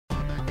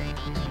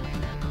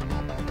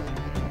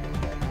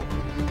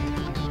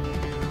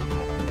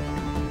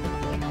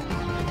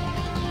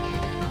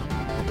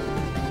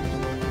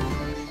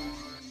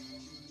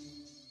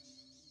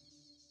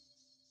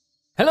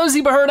Hello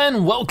Zebra Herd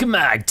and welcome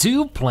back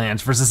to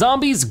Plants vs.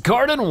 Zombies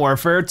Garden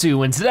Warfare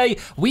 2, and today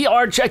we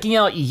are checking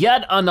out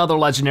yet another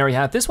legendary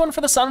hat, this one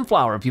for the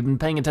sunflower. If you've been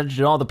paying attention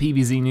to all the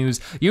PvZ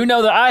news, you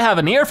know that I have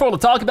an earful to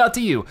talk about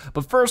to you.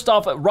 But first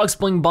off, Rugs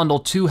Bling Bundle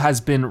 2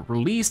 has been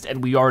released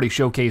and we already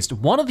showcased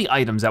one of the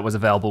items that was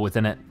available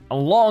within it,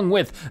 along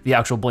with the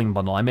actual Bling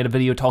Bundle. I made a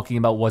video talking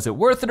about was it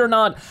worth it or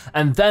not,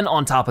 and then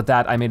on top of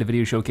that, I made a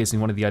video showcasing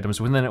one of the items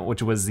within it,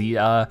 which was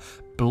the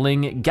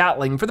Bling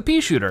Gatling for the pea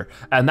shooter.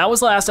 And that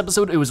was last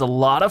episode. It was a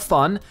lot of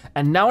fun.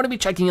 And now I'm gonna be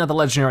checking out the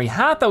legendary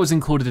hat that was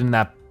included in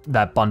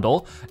that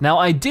bundle. Now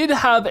I did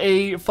have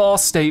a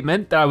false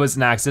statement that was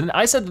an accident.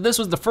 I said that this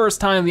was the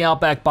first time the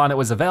Outback Bonnet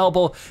was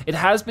available. It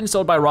has been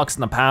sold by Rux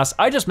in the past.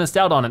 I just missed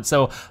out on it.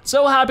 So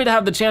happy to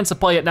have the chance to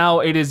play it now.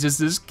 It is just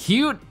this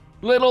cute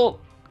little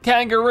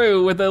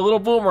kangaroo with a little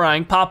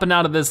boomerang popping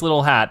out of this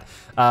little hat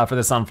for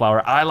the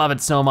sunflower. I love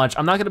it so much.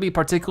 I'm not gonna be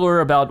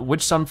particular about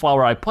which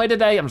sunflower I play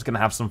today. I'm just gonna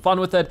have some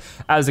fun with it.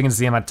 As you can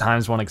see, I'm at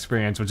 ×1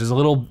 experience, which is a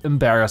little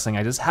embarrassing.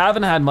 I just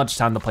haven't had much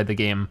time to play the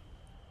game.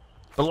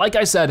 But like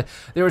I said,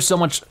 there is so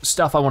much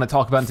stuff I want to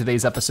talk about in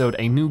today's episode.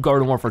 A new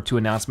Garden Warfare 2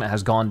 announcement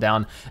has gone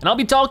down, and I'll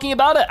be talking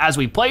about it as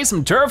we play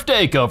some turf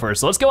takeover.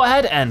 So let's go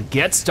ahead and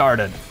get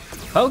started.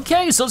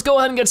 Okay, so let's go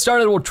ahead and get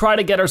started. We'll try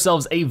to get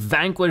ourselves a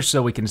Vanquish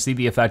so we can see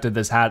the effect of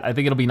this hat. I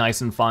think it'll be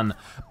nice and fun.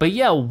 But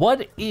yeah,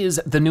 what is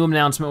the new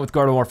announcement with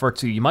Garden Warfare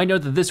 2? You might know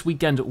that this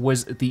weekend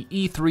was the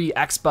E3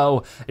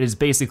 Expo. It is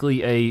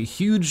basically a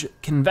huge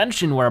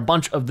convention where a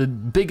bunch of the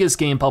biggest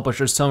game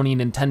publishers, Sony,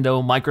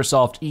 Nintendo,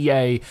 Microsoft,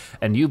 EA,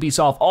 and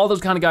Ubisoft, all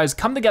those kind of guys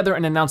come together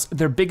and announce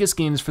their biggest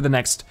games for the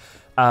next,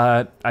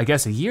 I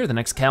guess a year, the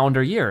next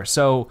calendar year.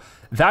 So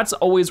that's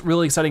always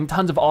really exciting.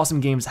 Tons of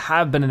awesome games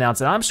have been announced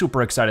and I'm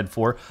super excited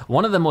for.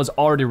 One of them was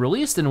already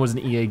released and was an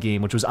EA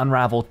game, which was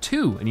Unravel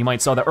 2. And you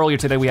might saw that earlier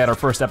today we had our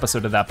first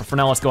episode of that, but for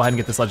now let's go ahead and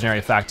get this legendary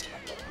effect.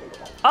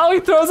 Oh, he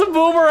throws a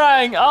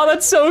boomerang. Oh,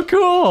 that's so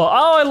cool.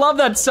 Oh, I love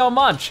that so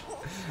much.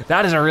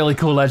 That is a really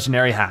cool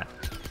legendary hat.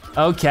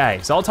 Okay,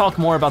 so I'll talk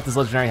more about this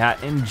legendary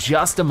hat in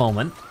just a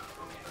moment.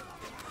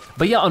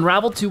 But yeah,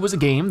 Unravel 2 was a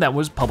game that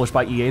was published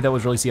by EA that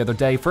was released the other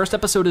day. First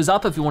episode is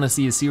up if you wanna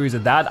see a series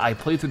of that. I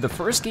played through the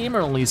first game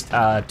at least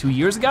 2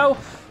 years ago.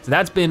 So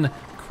that's been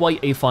quite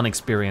a fun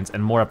experience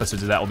and more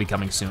episodes of that will be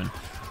coming soon.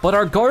 But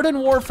our Garden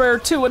Warfare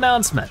 2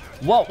 announcement,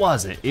 what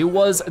was it? It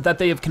was that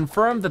they have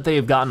confirmed that they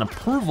have gotten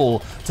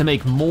approval to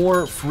make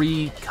more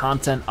free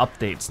content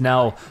updates.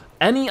 Now,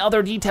 any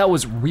other detail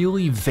was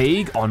really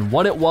vague on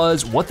what it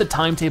was, what the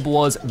timetable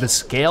was, the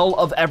scale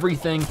of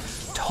everything.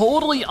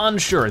 Totally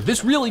unsure.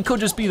 This really could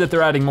just be that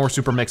they're adding more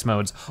super mix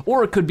modes,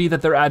 or it could be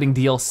that they're adding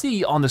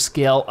DLC on the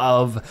scale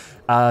of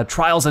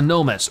Trials and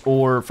Nomus,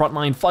 or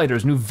Frontline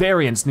Fighters, new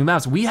variants, new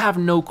maps. We have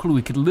no clue.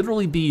 It could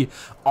literally be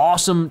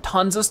awesome,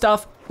 tons of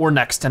stuff, or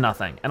next to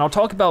nothing. And I'll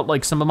talk about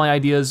like some of my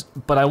ideas,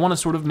 but I wanna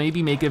sort of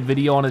maybe make a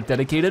video on it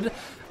dedicated,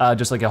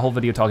 just like a whole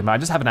video talking about it. I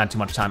just haven't had too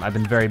much time. I've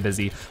been very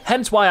busy.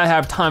 Hence why I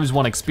have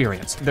 ×1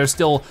 experience. There's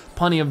still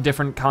plenty of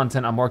different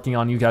content I'm working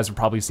on. You guys have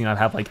probably seen I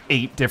have like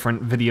 8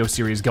 different video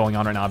series going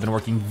on right now. I've been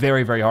working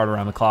very, very hard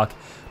around the clock,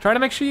 trying to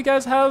make sure you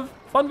guys have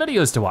fun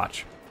videos to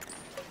watch.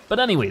 But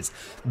anyways,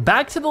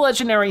 back to the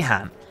legendary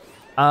hat.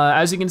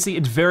 As you can see,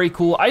 it's very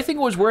cool. I think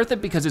it was worth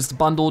it because it's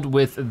bundled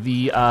with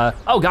the,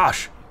 oh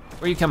gosh,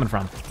 where are you coming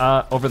from?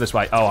 Over this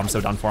way. Oh, I'm so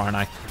done for, aren't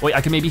I? Wait,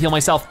 I can maybe heal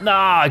myself.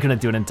 Nah, I couldn't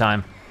do it in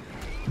time.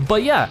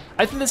 But yeah,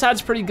 I think this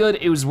hat's pretty good.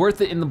 It was worth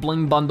it in the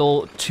Bling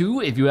Bundle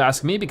 2, if you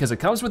ask me, because it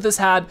comes with this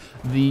hat,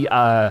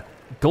 the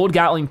Gold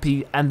Gatling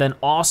Pea, and then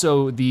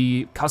also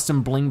the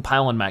custom Bling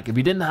Pylon Mech. If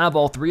you didn't have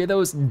all 3 of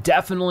those,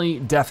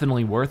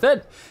 definitely worth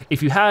it.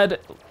 If you had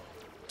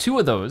 2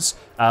 of those,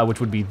 which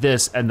would be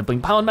this and the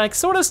Bling Pylon Mech,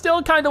 sort of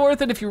still kind of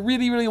worth it if you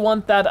really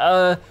want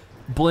that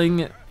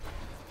Bling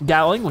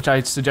Gatling, which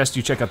I suggest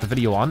you check out the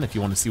video on if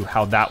you want to see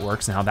how that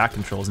works and how that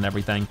controls and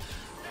everything.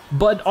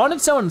 But on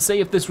its own,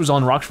 say if this was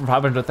on Rocks for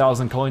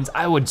 500,000 coins,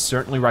 I would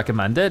certainly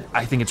recommend it.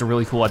 I think it's a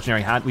really cool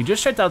legendary hat. We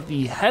just checked out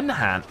the hen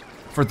hat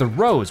for the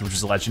Rose, which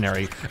is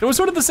legendary. It was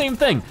sort of the same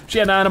thing. She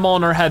had an animal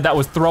on her head that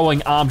was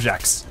throwing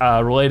objects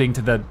relating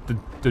to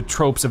the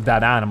tropes of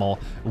that animal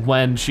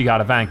when she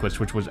got a Vanquish,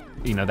 which was,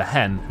 you know, the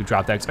hen who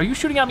dropped eggs. Are you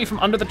shooting at me from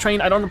under the train?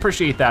 I don't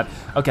appreciate that.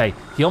 Okay,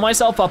 heal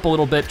myself up a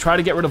little bit, try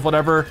to get rid of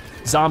whatever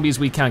zombies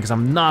we can, because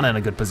I'm not in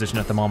a good position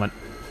at the moment.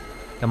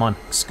 Come on,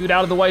 scoot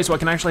out of the way so I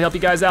can actually help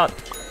you guys out.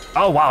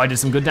 Oh wow, I did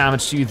some good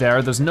damage to you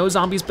there. There's no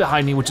zombies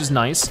behind me, which is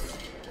nice.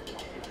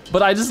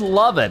 But I just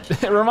love it.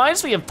 It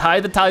reminds me of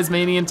Ty the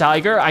Tasmanian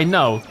Tiger. I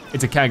know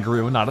it's a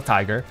kangaroo, not a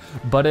tiger.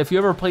 But if you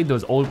ever played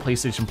those old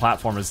PlayStation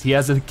platformers, he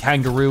has a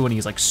kangaroo and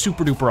he's like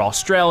super duper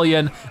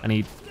Australian and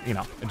he, you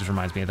know, it just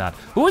reminds me of that.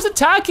 Who is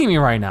attacking me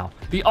right now?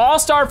 The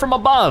all-star from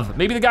above.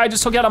 Maybe the guy I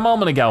just took out a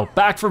moment ago.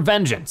 Back for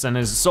vengeance and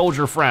his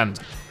soldier friend.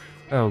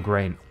 Oh,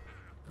 great.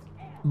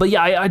 But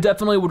yeah, I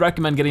definitely would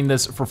recommend getting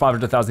this for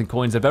 500,000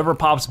 coins. If it ever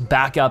pops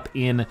back up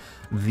in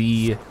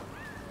the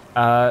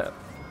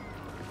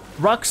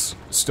Rux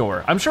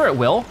store. I'm sure it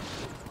will.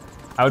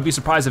 I would be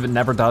surprised if it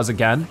never does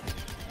again.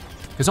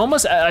 Because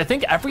almost, I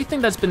think everything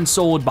that's been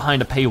sold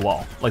behind a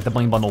paywall, like the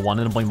Bling Bundle 1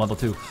 and the Bling Bundle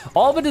 2,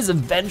 all of it has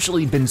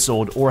eventually been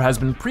sold or has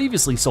been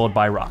previously sold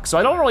by Rock. So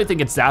I don't really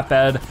think it's that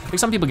bad. Like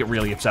some people get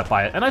really upset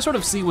by it, and I sort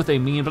of see what they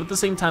mean, but at the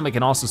same time, I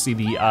can also see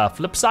the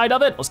flip side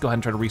of it. Let's go ahead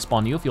and try to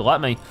respawn you if you'll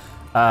let me.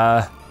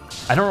 I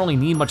don't really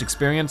need much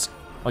experience.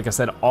 Like I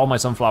said, all my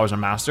sunflowers are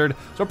mastered.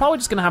 So we're probably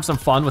just gonna have some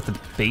fun with the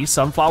base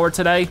sunflower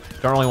today.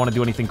 Don't really wanna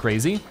do anything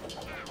crazy.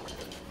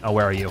 Oh,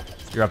 where are you?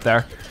 You're up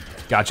there.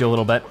 Got you a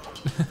little bit.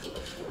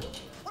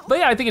 But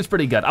yeah, I think it's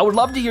pretty good. I would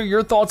love to hear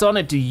your thoughts on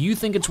it. Do you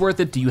think it's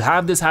worth it? Do you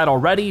have this hat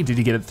already? Did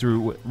you get it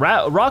through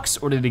Rocks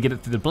or did you get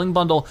it through the Bling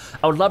Bundle?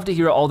 I would love to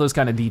hear all those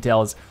kind of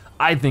details.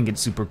 I think it's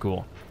super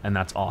cool and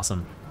that's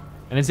awesome.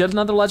 And it's yet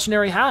another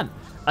legendary hat.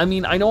 I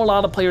mean, I know a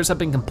lot of players have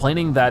been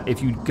complaining that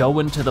if you go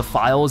into the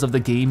files of the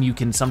game, you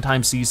can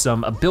sometimes see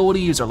some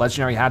abilities or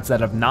legendary hats that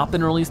have not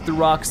been released through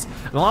Rocks.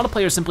 And a lot of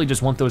players simply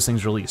just want those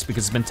things released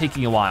because it's been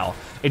taking a while.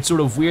 It's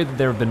sort of weird that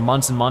there have been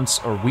months and months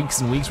or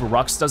weeks and weeks where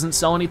Rocks doesn't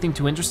sell anything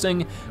too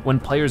interesting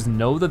when players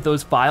know that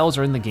those files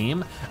are in the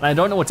game. And I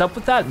don't know what's up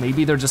with that.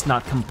 Maybe they're just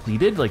not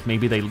completed. Like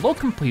maybe they look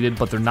completed,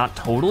 but they're not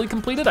totally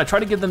completed. I try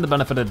to give them the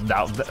benefit of the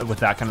doubt with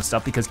that kind of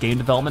stuff because game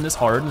development is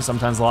hard and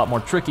sometimes a lot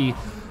more tricky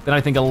than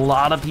I think a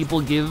lot of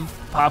people give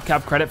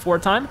PopCap credit for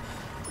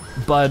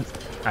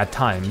at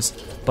times.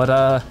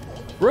 But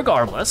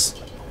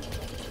regardless,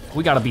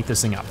 we gotta beat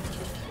this thing up.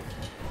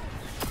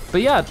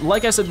 But yeah,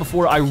 like I said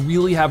before, I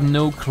really have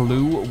no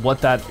clue what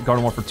that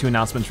Garden Warfare 2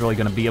 announcement's really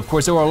gonna be. Of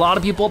course, there were a lot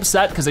of people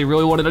upset because they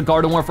really wanted a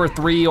Garden Warfare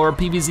 3 or a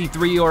PvZ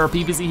 3 or a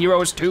PvZ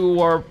Heroes 2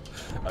 or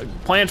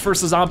Plants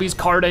vs. Zombies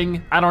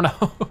karting, I don't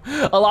know.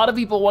 A lot of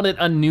people wanted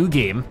a new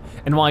game,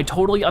 and while I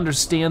totally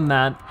understand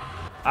that,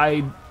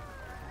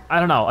 I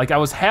don't know, like I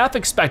was half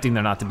expecting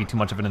there not to be too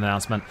much of an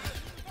announcement.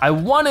 I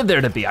wanted there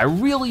to be, I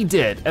really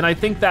did. And I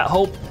think that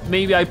hope,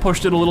 maybe I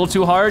pushed it a little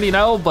too hard, you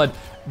know, but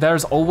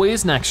there's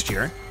always next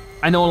year.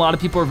 I know a lot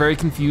of people are very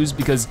confused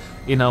because,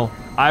 you know,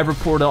 I've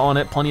reported on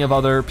it, plenty of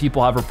other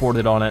people have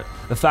reported on it.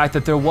 The fact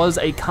that there was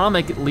a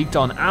comic leaked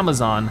on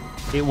Amazon,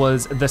 it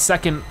was the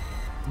second,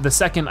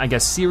 I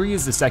guess,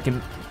 series, the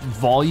second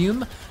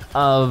volume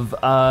of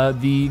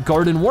the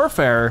Garden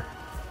Warfare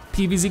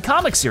PvZ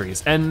comic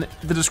series, and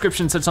the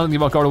description said something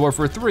about Garden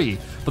Warfare 3,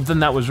 but then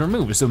that was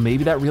removed. So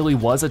maybe that really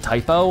was a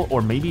typo,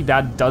 or maybe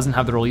that doesn't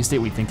have the release date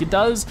we think it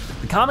does.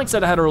 The comic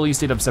said it had a release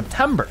date of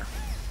September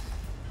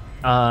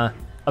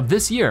of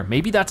this year.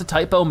 Maybe that's a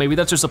typo, maybe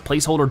that's just a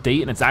placeholder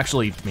date and it's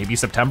actually maybe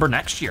September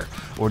next year,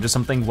 or just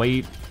something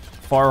way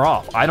far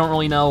off. I don't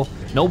really know.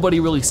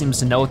 Nobody really seems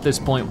to know at this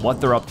point what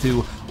they're up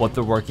to, what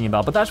they're working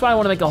about, but that's why I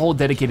wanna make a whole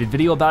dedicated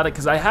video about it,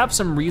 because I have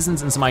some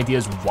reasons and some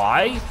ideas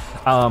why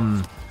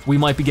we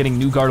might be getting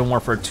new Garden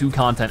Warfare 2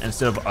 content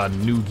instead of a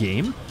new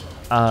game,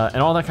 and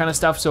all that kind of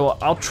stuff. So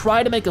I'll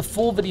try to make a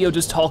full video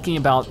just talking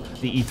about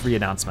the E3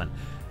 announcement.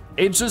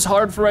 It's just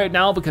hard for right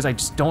now because I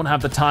just don't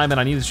have the time and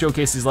I need to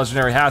showcase these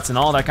legendary hats and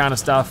all that kind of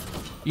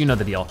stuff. You know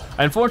the deal.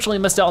 I unfortunately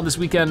missed out on this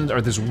weekend,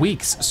 or this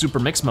week's Super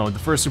Mix Mode, the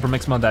first Super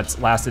Mix Mode that's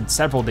lasted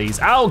several days.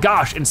 Oh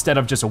gosh, instead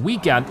of just a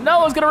weekend.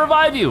 No, I was gonna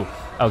revive you.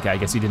 Okay, I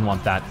guess you didn't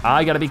want that.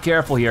 I gotta be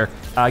careful here.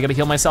 I gotta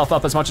heal myself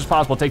up as much as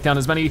possible, take down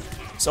as many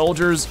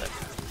soldiers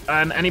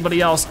and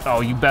anybody else.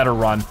 Oh, you better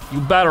run. You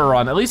better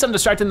run. At least I'm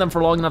distracting them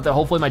for long enough that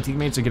hopefully my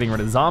teammates are getting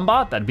rid of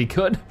Zomboss. That'd be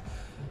good.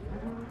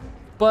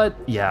 But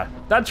yeah,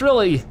 that's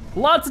really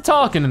lots of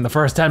talking in the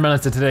first 10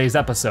 minutes of today's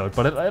episode,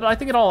 but I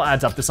think it all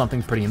adds up to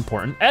something pretty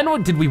important.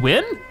 And did we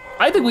win?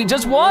 I think we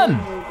just won.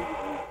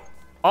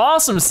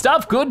 Awesome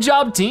stuff, good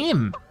job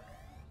team.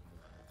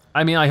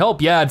 I mean, I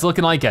hope, yeah, it's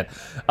looking like it.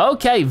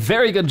 Okay,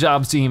 very good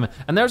job team.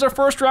 And there's our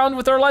first round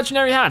with our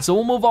legendary hat, so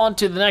we'll move on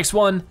to the next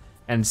one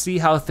and see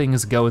how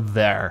things go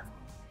there.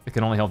 It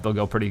can only hope they'll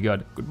go pretty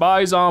good.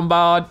 Goodbye,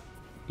 Zomboss.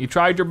 You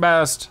tried your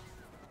best.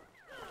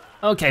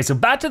 Okay, so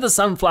back to the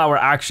sunflower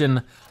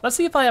action. Let's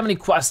see if I have any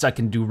quests I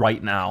can do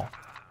right now.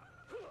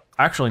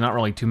 Actually, not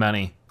really too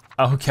many.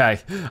 Okay,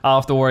 I'll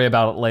have to worry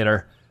about it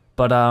later.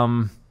 But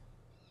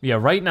yeah,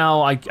 right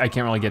now I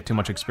can't really get too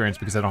much experience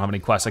because I don't have any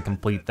quests I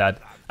complete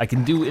that I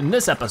can do in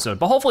this episode,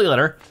 but hopefully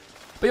later.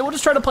 But yeah, we'll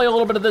just try to play a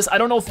little bit of this. I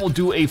don't know if we'll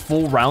do a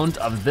full round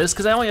of this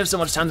because I only have so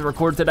much time to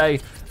record today,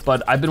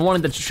 but I've been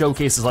wanting to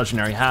showcase this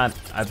legendary hat.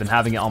 I've been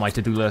having it on my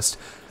to-do list.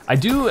 I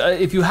do,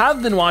 if you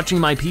have been watching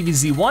my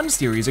PvZ1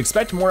 series,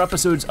 expect more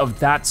episodes of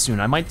that soon.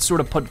 I might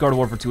sort of put Garden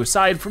Warfare 2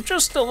 aside for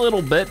just a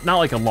little bit, not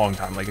like a long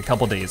time, like a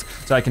couple days,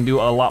 so I can do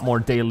a lot more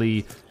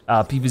daily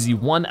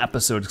PvZ1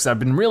 episodes, because I've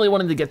been really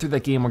wanting to get through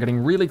that game. We're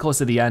getting really close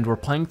to the end. We're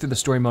playing through the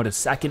story mode a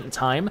second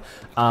time,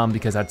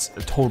 because that's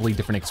a totally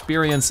different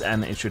experience,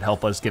 and it should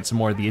help us get some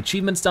more of the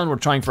achievements done. We're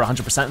trying for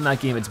 100% in that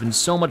game. It's been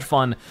so much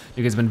fun.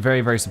 You guys have been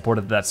very, very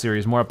supportive of that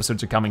series. More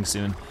episodes are coming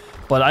soon.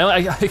 But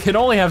I can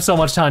only have so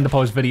much time to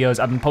post videos.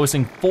 I've been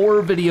posting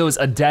 4 videos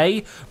a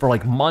day for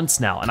like months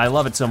now, and I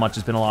love it so much.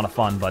 It's been a lot of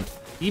fun, but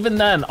even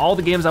then, all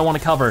the games I want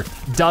to cover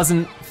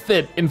doesn't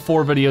fit in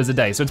 4 videos a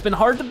day. So it's been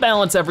hard to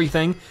balance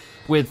everything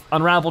with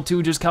Unravel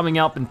 2 just coming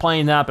up and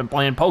playing that, and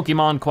playing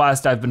Pokemon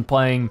Quest. I've been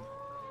playing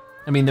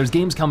I mean, there's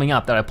games coming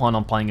up that I plan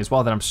on playing as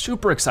well that I'm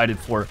super excited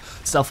for.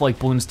 Stuff like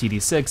Bloons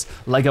TD6,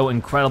 Lego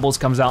Incredibles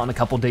comes out in a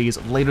couple days.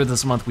 Later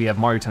this month, we have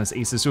Mario Tennis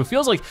Aces. So it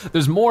feels like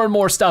there's more and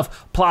more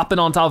stuff plopping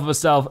on top of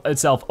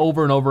itself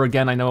over and over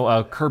again. I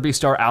know Kirby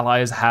Star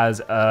Allies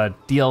has a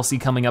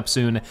DLC coming up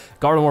soon.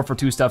 Garden Warfare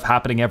 2 stuff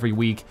happening every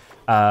week.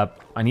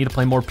 I need to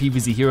play more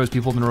PvZ Heroes.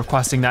 People have been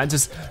requesting that.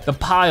 Just the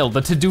pile,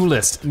 the to-do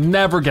list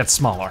never gets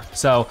smaller.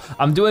 So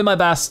I'm doing my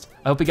best.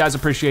 I hope you guys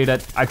appreciate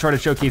it. I try to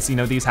showcase, you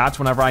know, these hats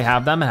whenever I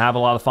have them and have a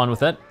lot of fun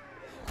with it.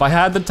 If I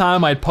had the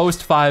time, I'd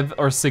post 5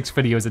 or 6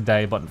 videos a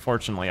day, but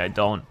unfortunately I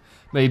don't.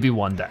 Maybe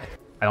one day.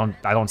 I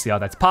don't see how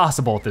that's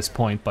possible at this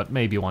point, but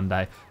maybe one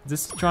day. Is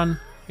this Tron?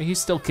 He's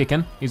still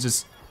kicking. He's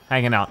just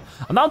hanging out.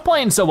 I'm not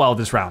playing so well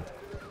this round.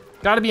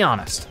 Gotta be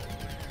honest.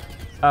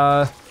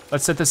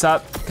 Let's set this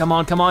up. Come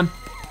on, come on.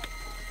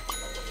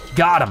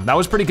 Got him, that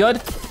was pretty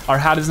good. Our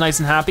hat is nice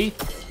and happy.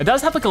 It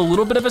does have like a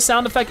little bit of a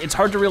sound effect. It's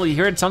hard to really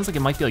hear it. It sounds like it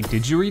might be like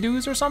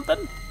didgeridoos or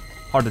something.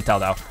 Hard to tell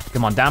though.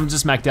 Come on, damage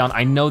this mech down.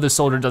 I know the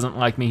soldier doesn't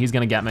like me, he's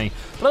gonna get me.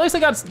 But at least I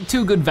got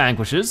 2 good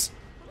vanquishes.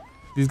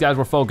 These guys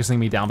were focusing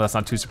me down, but that's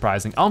not too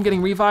surprising. Oh, I'm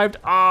getting revived.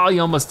 Oh,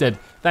 you almost did.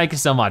 Thank you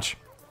so much.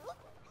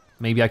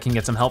 Maybe I can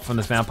get some help from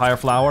this vampire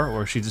flower,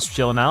 or is she just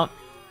chilling out?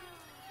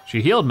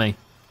 She healed me.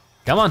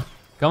 Come on,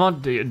 come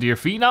on, do your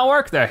feet not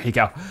work? There you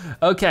go.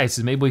 Okay,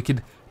 so maybe we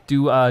could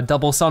do a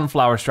double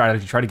sunflower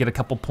strategy, try to get a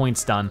couple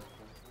points done.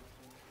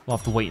 We'll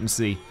have to wait and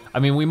see. I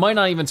mean, we might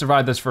not even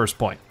survive this first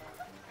point.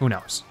 Who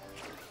knows?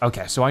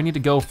 Okay, so I need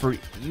to go for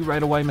you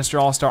right away, Mr.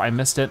 All-Star. I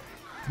missed it.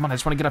 Come on, I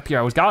just wanna get up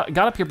here. I got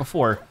up here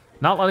before,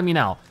 not letting me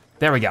now.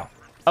 There we go.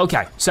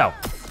 Okay, so,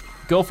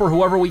 go for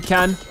whoever we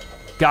can.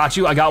 Got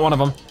you, I got one of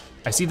them.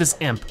 I see this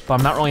imp, but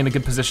I'm not really in a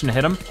good position to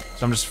hit him,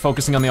 so I'm just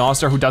focusing on the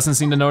All-Star who doesn't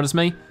seem to notice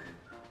me.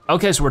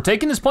 Okay, so we're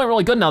taking this point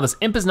really good now. This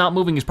imp is not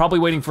moving. He's probably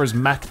waiting for his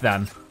mech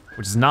then,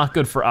 which is not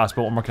good for us,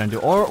 but what more can I do?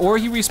 Or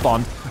he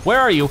respawned. Where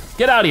are you?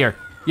 Get out of here.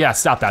 Yeah,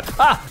 stop that.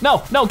 Ah,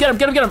 no, no, get him,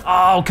 get him, get him.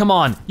 Oh, come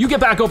on. You get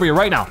back over here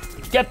right now.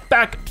 Get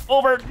back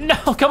over, no,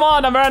 come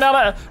on, I'm running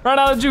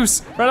out of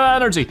juice, running out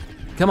of energy.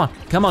 Come on,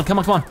 come on, come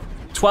on, come on.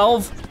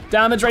 12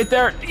 damage right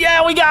there.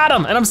 Yeah, we got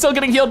him, and I'm still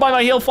getting healed by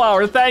my heal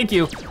flower, thank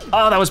you.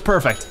 Oh, that was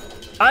perfect.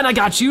 And I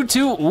got you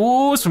too.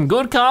 Ooh, some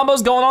good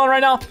combos going on right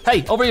now.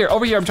 Hey, over here,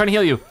 I'm trying to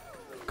heal you.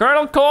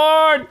 Colonel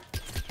Corn,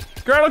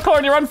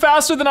 you run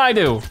faster than I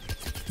do.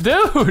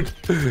 Dude,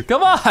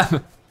 come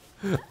on.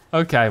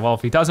 Okay, well,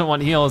 if he doesn't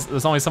want heals,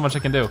 there's only so much I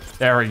can do.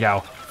 There we go.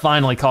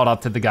 Finally caught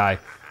up to the guy.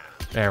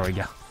 There we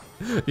go.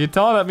 You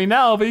taunted at me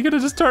now, but you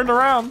could've just turned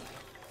around.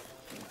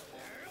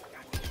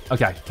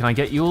 Okay, can I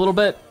get you a little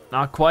bit?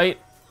 Not quite.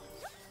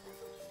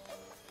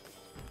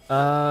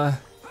 No,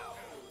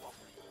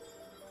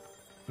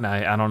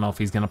 I don't know if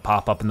he's gonna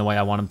pop up in the way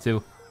I want him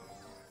to.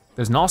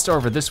 There's an all-star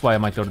over this way I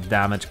might be able to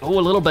damage. Oh,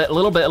 a little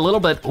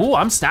bit. Ooh,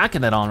 I'm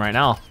stacking it on right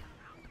now.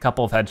 A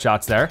couple of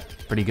headshots there,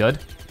 pretty good.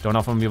 Don't know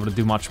if I'm gonna be able to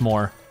do much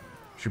more.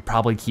 Should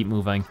probably keep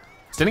moving.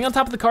 Standing on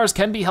top of the cars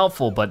can be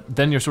helpful, but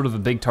then you're sort of a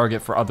big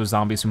target for other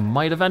zombies who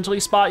might eventually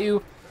spot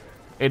you.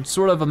 It's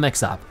sort of a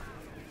mix-up.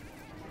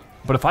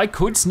 But if I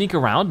could sneak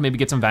around, maybe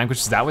get some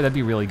vanquishes that way, that'd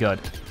be really good.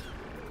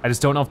 I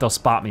just don't know if they'll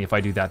spot me if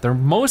I do that. They're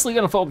mostly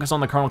gonna focus on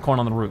the Colonel Corn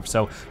on the roof.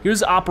 So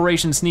here's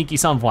Operation Sneaky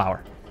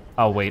Sunflower.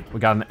 Oh wait, we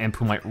got an imp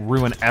who might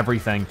ruin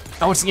everything.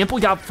 Oh, it's the imp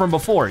we got from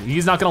before.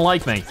 He's not gonna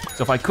like me.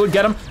 So if I could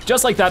get him,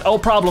 just like that, oh,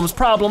 problems.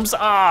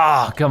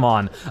 Ah, come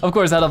on. Of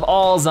course, out of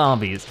all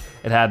zombies,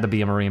 it had to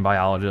be a marine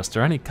biologist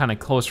or any kind of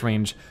close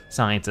range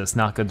scientist,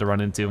 not good to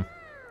run into.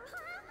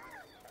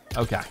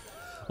 Okay,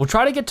 we'll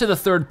try to get to the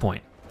 3rd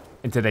point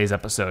in today's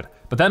episode.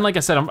 But then, like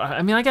I said,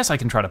 I mean, I guess I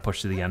can try to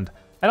push to the end.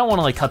 I don't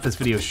wanna like cut this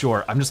video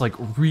short. I'm just like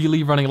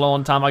really running low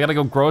on time. I gotta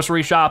go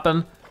grocery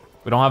shopping.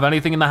 We don't have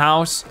anything in the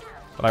house,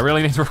 but I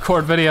really need to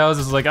record videos.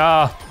 It's like,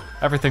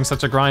 everything's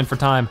such a grind for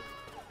time.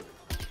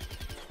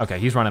 Okay,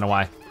 he's running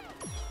away.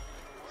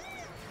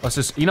 Let's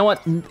just, you know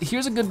what?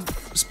 Here's a good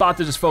spot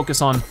to just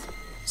focus on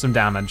some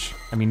damage.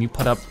 I mean, you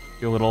put up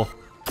your little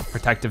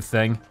protective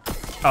thing.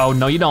 Oh,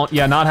 no you don't,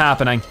 yeah, not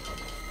happening.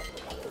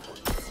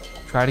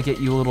 Try to get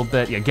you a little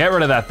bit. Yeah, get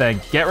rid of that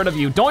thing. Get rid of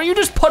you. Don't you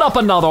just put up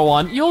another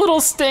one, you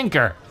little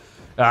stinker.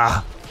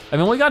 I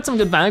mean, we got some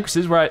good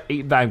vanquishes. We're at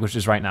 8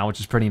 vanquishes right now, which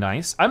is pretty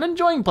nice. I'm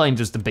enjoying playing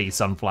just the base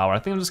sunflower. I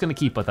think I'm just gonna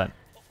keep with it.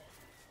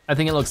 I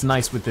think it looks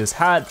nice with this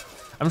hat.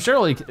 I'm sure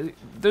like,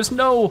 there's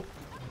no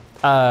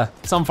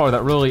sunflower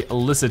that really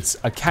elicits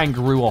a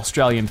kangaroo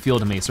Australian feel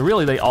to me. So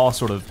really they all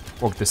sort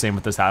of work the same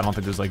with this hat. I don't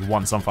think there's like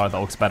one sunflower that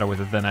looks better with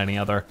it than any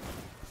other.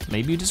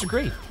 Maybe you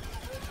disagree. You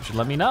should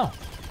let me know.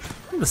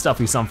 I think the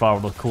stuffy sunflower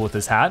would look cool with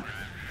this hat.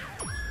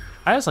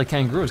 I just like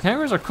kangaroos.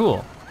 Kangaroos are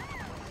cool.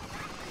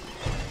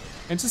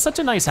 It's just such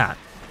a nice hat.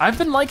 I've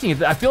been liking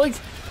it. I feel like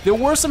there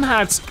were some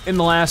hats in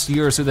the last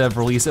year or so that have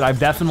released it I've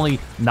definitely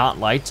not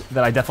liked,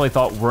 that I definitely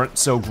thought weren't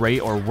so great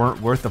or weren't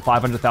worth the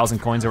 500,000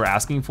 coins they were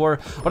asking for,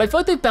 but I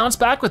feel like they've bounced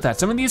back with that.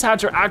 Some of these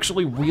hats are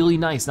actually really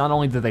nice. Not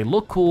only do they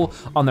look cool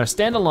on their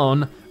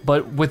standalone,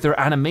 but with their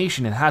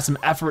animation, it has some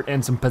effort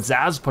and some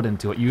pizzazz put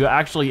into it. You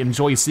actually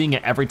enjoy seeing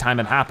it every time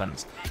it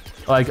happens.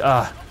 Like,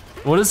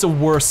 What is the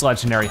worst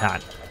legendary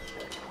hat?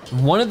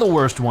 One of the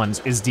worst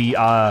ones is the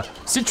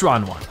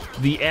Citron one,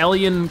 the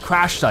alien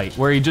crash site,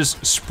 where he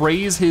just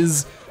sprays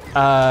his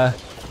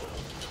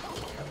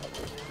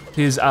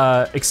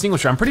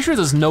extinguisher. I'm pretty sure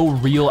there's no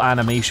real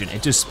animation.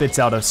 It just spits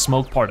out a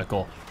smoke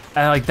particle.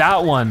 And like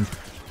that one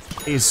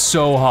is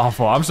so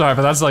awful. I'm sorry,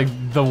 but that's like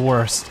the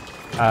worst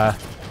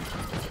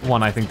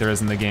one I think there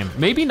is in the game.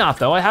 Maybe not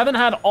though, I haven't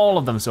had all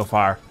of them so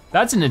far.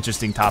 That's an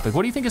interesting topic.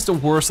 What do you think is the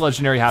worst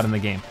legendary hat in the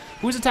game?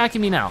 Who's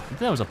attacking me now? I think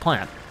that was a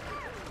plant.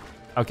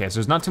 Okay, so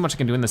there's not too much I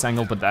can do in this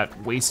angle, but that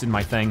wasted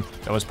my thing.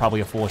 That was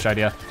probably a foolish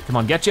idea. Come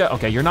on, get ya.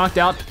 Okay, you're knocked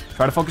out.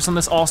 Try to focus on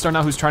this all-star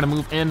now who's trying to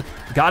move in.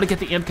 Gotta get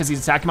the imp because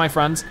he's attacking my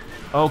friends.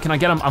 Oh, can I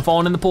get him? I'm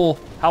falling in the pool.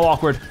 How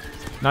awkward.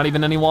 Not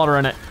even any water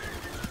in it.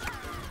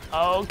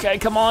 Okay,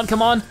 come on,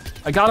 come on.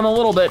 I got him a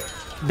little bit.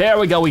 There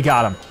we go, we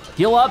got him.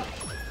 Heal up,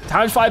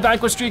 ×5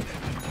 vanquish streak.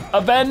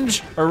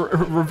 Avenge, or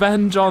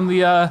revenge on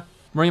the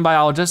marine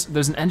biologist.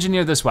 There's an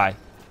engineer this way.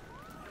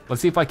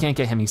 Let's see if I can't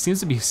get him. He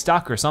seems to be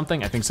stuck or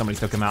something. I think somebody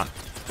took him out.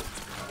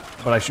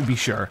 But I should be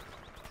sure,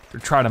 or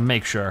try to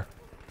make sure.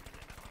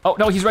 Oh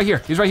no, he's right here,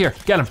 he's right here.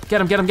 Get him,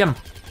 get him, get him, get him.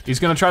 He's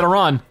gonna try to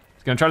run.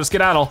 He's gonna try to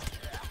skedaddle.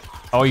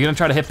 Oh, you're gonna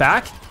try to hit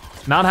back?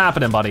 Not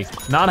happening, buddy,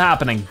 not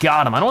happening.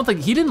 Got him, I don't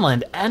think, he didn't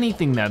land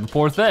anything then,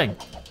 poor thing.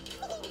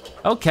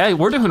 Okay,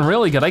 we're doing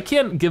really good. I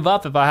can't give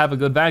up if I have a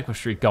good vanquish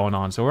streak going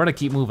on, so we're gonna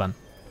keep moving.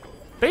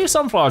 Bay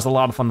Sunflower is a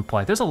lot of fun to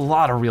play. There's a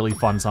lot of really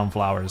fun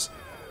sunflowers.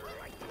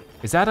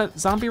 Is that a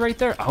zombie right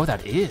there? Oh,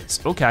 that is,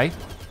 okay.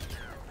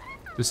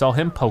 Just saw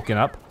him poking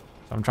up,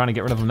 so I'm trying to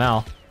get rid of him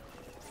now.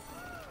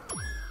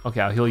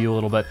 Okay, I'll heal you a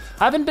little bit.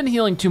 I haven't been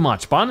healing too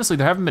much, but honestly,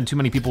 there haven't been too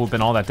many people who've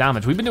been all that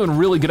damage. We've been doing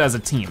really good as a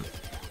team.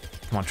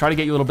 Come on, try to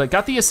get you a little bit.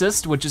 Got the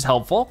assist, which is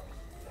helpful.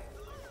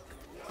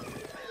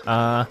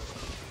 So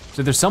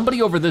there's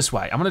somebody over this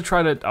way. I'm gonna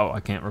try to, oh, I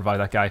can't revive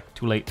that guy,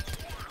 too late.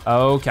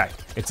 Okay,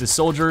 it's a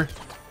soldier,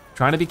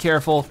 trying to be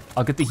careful.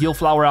 I'll get the heal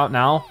flower out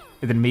now,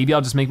 and then maybe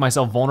I'll just make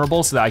myself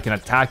vulnerable so that I can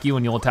attack you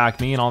and you'll attack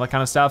me and all that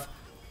kind of stuff.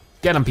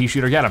 Get him, pea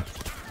shooter, get him.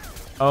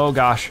 Oh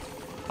gosh.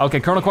 Okay,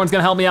 Colonel Corn's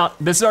gonna help me out.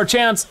 This is our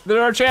chance, this is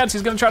our chance.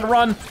 He's gonna try to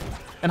run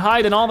and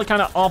hide and all the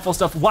kind of awful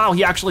stuff. Wow,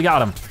 he actually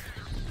got him.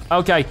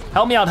 Okay,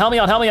 help me out, help me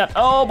out, help me out.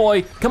 Oh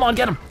boy, come on,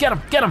 get him, get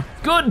him, get him.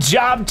 Good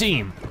job,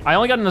 team. I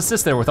only got an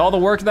assist there with all the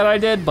work that I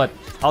did, but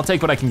I'll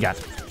take what I can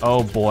get.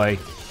 Oh boy,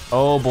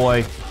 oh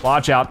boy.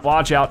 Watch out,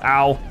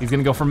 ow. He's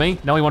gonna go for me?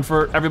 No, he went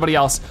for everybody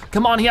else.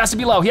 Come on, he has to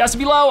be low, he has to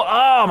be low.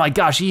 Oh my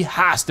gosh, he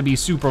has to be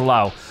super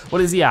low.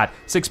 What is he at,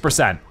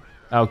 6%?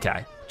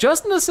 Okay,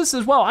 just an assist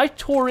as well. I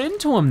tore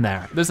into him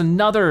there. There's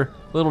another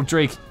little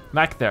Drake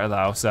mech there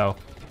though, so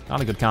not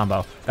a good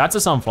combo. That's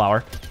a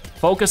sunflower.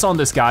 Focus on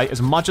this guy as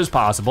much as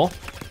possible.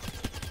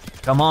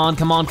 Come on,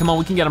 come on, come on,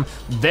 we can get him.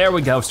 There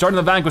we go, starting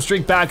the vanquish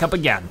streak back up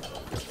again.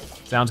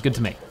 Sounds good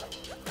to me.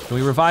 Can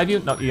we revive you?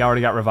 No, you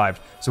already got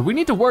revived. So we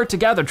need to work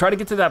together, try to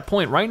get to that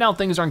point. Right now,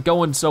 things aren't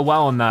going so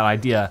well in that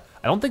idea.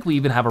 I don't think we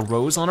even have a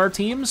Rose on our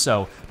team,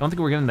 so I don't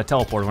think we're getting the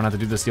teleport. We're gonna have to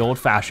do this the old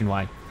fashioned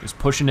way. Just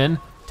pushing in,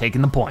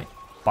 taking the point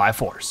by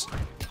force.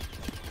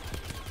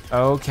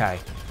 Okay,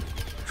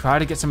 try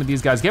to get some of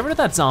these guys. Get rid of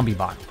that zombie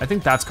bot. I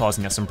think that's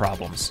causing us some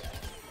problems.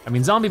 I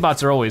mean, zombie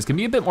bots are always, can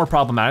be a bit more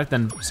problematic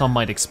than some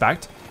might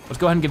expect. Let's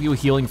go ahead and give you a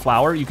healing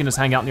flower. You can just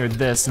hang out near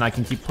this and I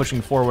can keep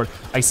pushing forward.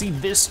 I see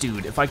this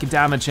dude, if I could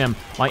damage him.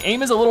 My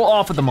aim is a little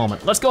off at the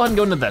moment. Let's go ahead and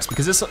go into this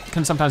because this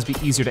can sometimes be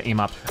easier to aim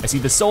up. I see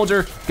the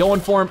soldier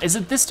going for him. Is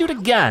it this dude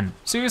again?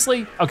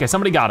 Seriously? Okay,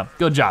 somebody got him.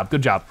 Good job,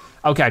 good job.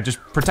 Okay, just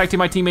protecting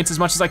my teammates as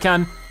much as I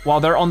can while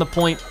they're on the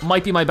point.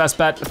 Might be my best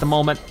bet at the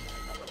moment.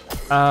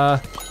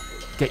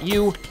 Get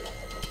you.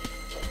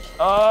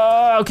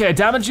 Okay, I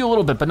damaged you a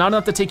little bit, but not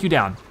enough to take you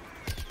down.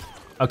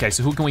 Okay,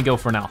 so who can we go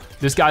for now?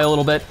 This guy a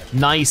little bit,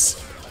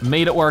 nice.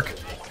 Made it work,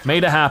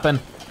 made it happen.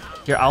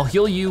 Here, I'll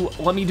heal you.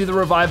 Let me do the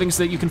reviving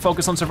so that you can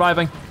focus on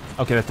surviving.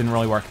 Okay, that didn't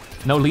really work.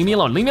 No, leave me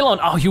alone, leave me alone.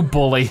 Oh, you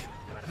bully.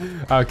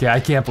 Okay, I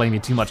can't blame you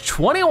too much.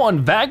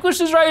 21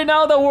 vanquishes right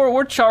now though,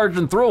 we're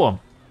charging through them.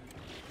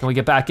 Can we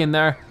get back in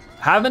there?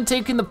 Haven't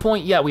taken the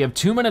point yet. We have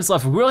 2 minutes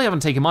left. We really haven't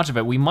taken much of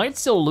it. We might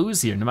still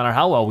lose here no matter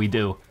how well we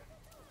do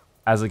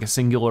as like a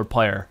singular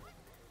player.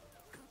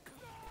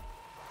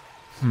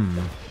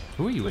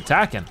 Who are you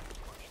attacking?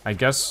 I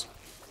guess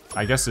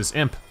this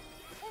imp.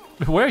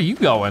 Where are you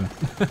going?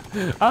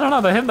 I don't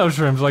know, the Hindo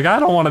Shrimp's like, I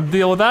don't want to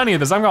deal with any of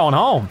this, I'm going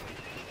home.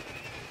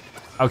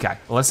 Okay,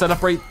 well, let's set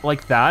up right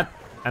like that,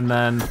 and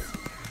then,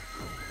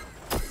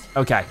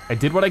 okay, I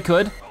did what I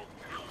could.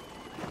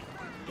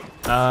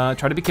 Try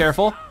to be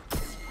careful.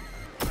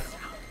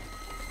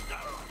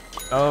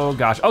 Oh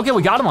gosh, okay,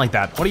 we got him like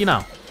that, what do you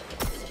know?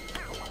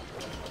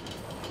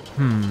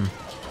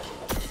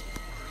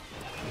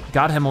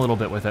 Got him a little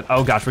bit with it.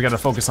 Oh gosh, we gotta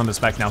focus on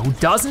this mech now, who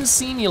doesn't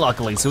see me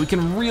luckily, so we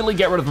can really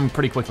get rid of him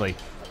pretty quickly.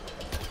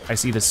 I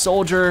see the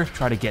soldier,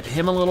 try to get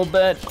him a little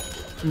bit.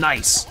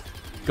 Nice,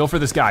 go for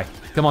this guy.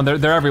 Come on,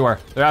 they're everywhere.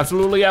 They're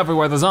absolutely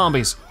everywhere, the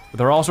zombies. But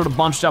they're all sort of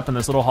bunched up in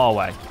this little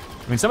hallway.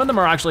 I mean, some of them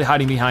are actually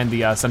hiding behind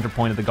the center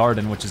point of the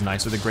garden, which is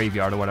nice, or the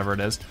graveyard or whatever it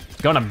is.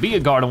 It's gonna be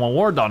a garden when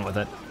we're done with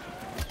it.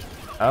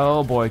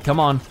 Oh boy, come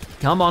on,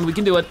 we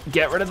can do it.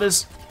 Get rid of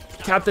this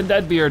Captain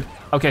Deadbeard.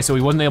 Okay, so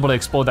he wasn't able to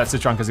explode that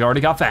citron because he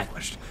already got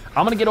vanquished.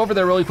 I'm gonna get over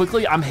there really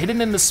quickly. I'm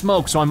hidden in the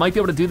smoke, so I might be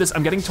able to do this.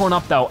 I'm getting torn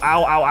up though.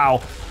 Ow, ow,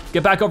 ow.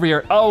 Get back over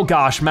here. Oh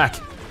gosh, mech.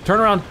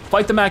 Turn around,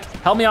 fight the mech.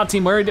 Help me out,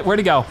 team, where'd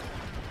he go?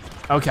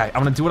 Okay,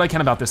 I'm gonna do what I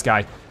can about this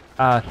guy.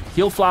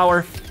 Heal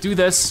flower, do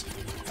this.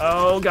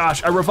 Oh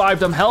gosh, I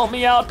revived him. Help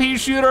me out, pea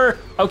shooter.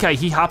 Okay,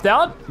 he hopped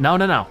out? No.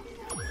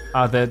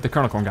 The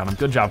Kernel Corn got him.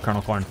 Good job,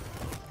 Kernel Corn.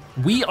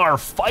 We are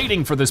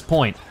fighting for this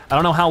point. I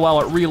don't know how well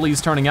it really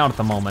is turning out at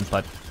the moment,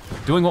 but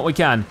doing what we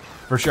can,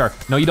 for sure.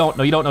 No, you don't.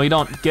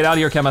 Get out of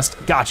here,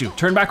 chemist. Got you.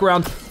 Turn back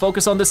around.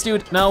 Focus on this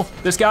dude. No,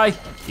 this guy.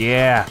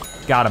 Yeah,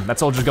 got him. That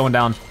soldier's going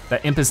down.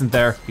 That imp isn't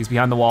there. He's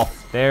behind the wall.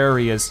 There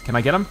he is. Can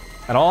I get him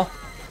at all?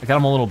 I got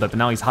him a little bit, but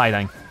now he's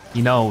hiding.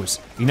 He knows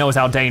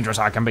how dangerous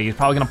I can be. He's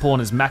probably gonna pull in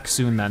his mech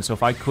soon then, so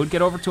if I could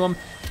get over to him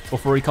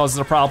before he causes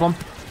a problem.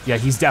 Yeah,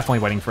 he's definitely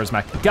waiting for his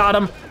mech. Got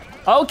him.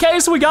 Okay,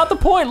 so we got the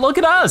point, look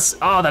at us.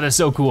 Oh, that is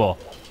so cool.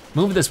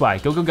 Move this way,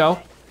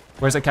 go.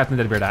 Where's that Captain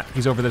Deadbeard at?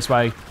 He's over this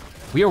way.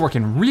 We are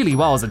working really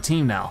well as a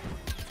team now.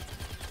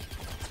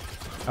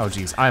 Oh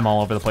geez, I'm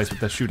all over the place with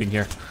the shooting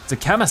here. It's a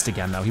chemist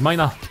again though, he might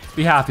not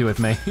be happy with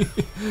me.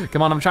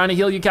 Come on, I'm trying to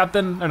heal you,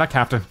 Captain, or not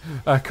Captain,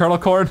 Kernel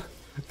Corn.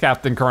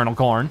 Captain Kernel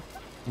Corn,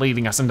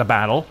 leading us into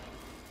battle.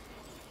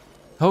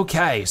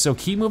 Okay, so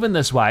keep moving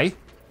this way.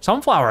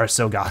 Sunflower is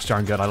so gosh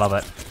darn good, I love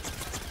it.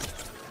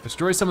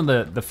 Destroy some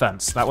of the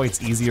fence, that way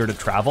it's easier to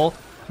travel.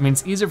 I mean,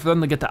 it's easier for them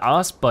to get to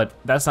us, but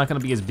that's not gonna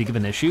be as big of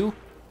an issue.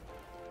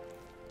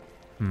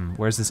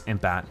 Where's this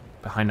imp at?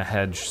 Behind a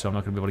hedge, so I'm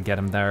not gonna be able to get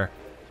him there.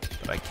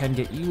 But I can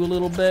get you a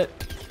little bit.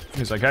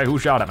 He's like, hey, who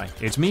shot at me?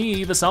 It's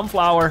me, the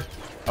Sunflower.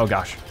 Oh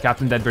gosh,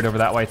 Captain Deadbeard over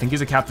that way. I think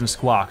he's a Captain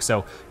Squawk,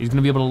 so he's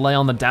gonna be able to lay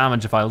on the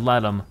damage if I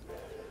let him.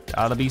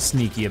 Gotta be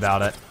sneaky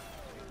about it.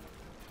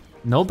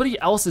 Nobody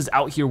else is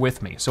out here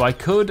with me, so I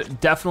could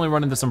definitely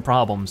run into some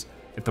problems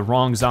if the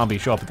wrong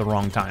zombies show up at the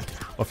wrong time.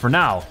 But for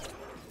now,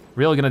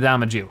 really gonna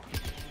damage you.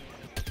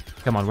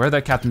 Come on, where'd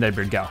that Captain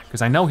Deadbeard go?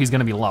 Because I know he's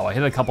gonna be low. I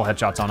hit a couple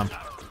headshots on him.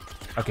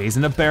 Okay, he's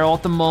in a barrel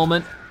at the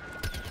moment.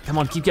 Come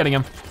on, keep getting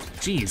him.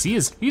 Jeez,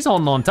 he's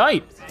holding on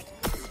tight.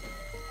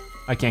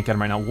 I can't get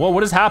him right now. Whoa,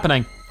 what is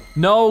happening?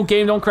 No,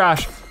 game don't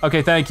crash.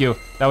 Okay, thank you.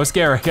 That was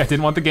scary. I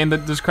didn't want the game to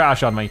just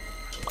crash on me.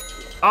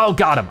 Oh,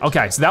 got him.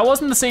 Okay, so that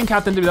wasn't the same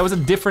Captain Deadbeard. That was a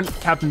different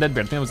Captain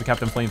Deadbeard. I think it was the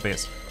Captain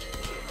Flameface.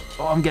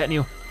 Oh, I'm getting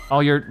you.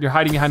 Oh, you're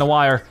hiding behind a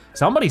wire.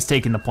 Somebody's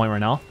taking the point right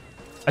now.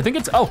 I think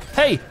it's, oh,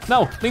 hey,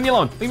 no, leave me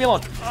alone.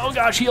 Oh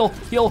gosh, heal.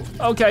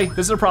 Okay,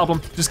 this is a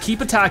problem. Just keep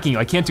attacking you.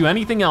 I can't do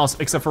anything else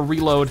except for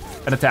reload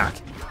and attack.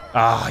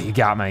 Ah, you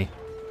got me.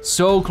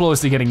 So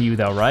close to getting you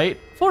though, right?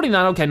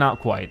 49, okay, not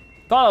quite.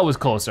 Thought I was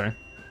closer.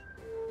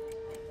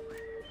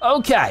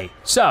 Okay,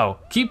 so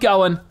keep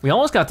going. We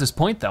almost got this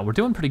point though. We're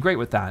doing pretty great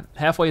with that.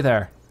 Halfway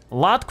there. A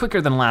lot quicker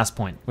than last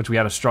point, which we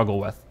had to struggle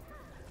with.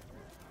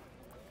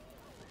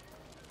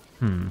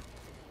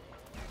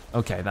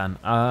 Okay then,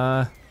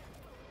 I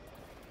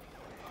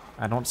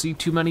don't see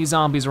too many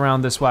zombies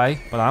around this way,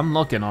 but I'm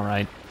looking all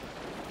right.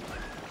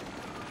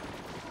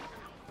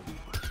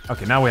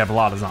 Okay, now we have a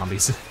lot of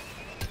zombies.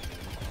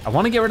 I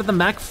wanna get rid of the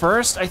mech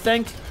first, I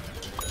think.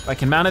 If I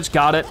can manage,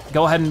 got it.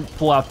 Go ahead and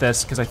pull out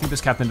this, because I think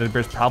this Captain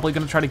Deadbeard is probably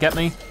gonna try to get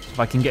me. If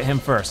I can get him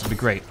first, it'd be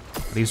great.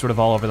 But he's sort of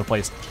all over the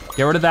place.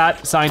 Get rid of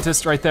that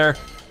scientist right there.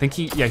 I think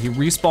he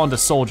respawned a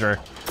soldier.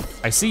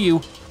 I see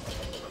you.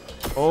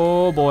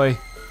 Oh boy.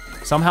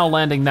 Somehow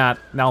landing that.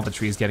 Now the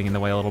tree's getting in the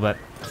way a little bit.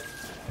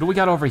 What do we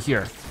got over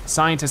here?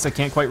 Scientist I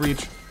can't quite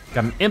reach.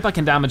 Got an imp I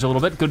can damage a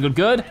little bit.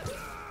 Good.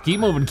 Keep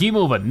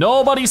moving.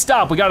 Nobody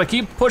stop. We gotta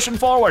keep pushing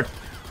forward.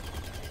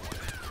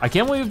 I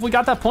can't believe we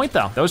got that point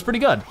though. That was pretty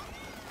good.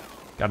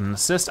 Got an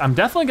assist. I'm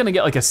definitely gonna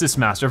get like Assist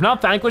Master. If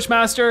not Vanquish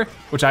Master,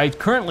 which I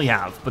currently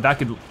have, but that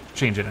could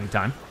change at any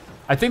time.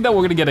 I think that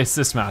we're gonna get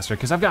Assist Master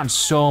because I've gotten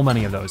so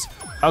many of those.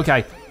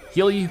 Okay,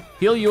 heal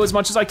you as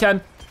much as I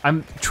can.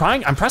 I'm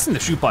pressing the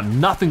shoot button.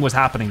 Nothing was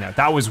happening there.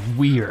 That was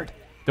weird.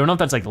 Don't know if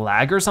that's like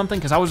lag or something,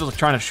 because I was just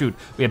trying to shoot.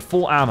 We had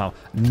full ammo,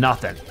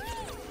 nothing.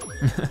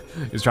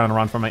 He's trying to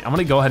run from me. I'm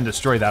gonna go ahead and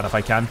destroy that if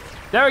I can.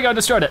 There we go,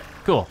 destroyed it,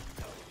 cool.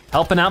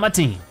 Helping out my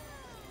team.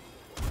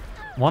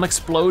 One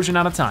explosion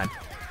at a time.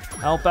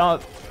 Help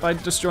out by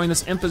destroying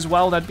this imp as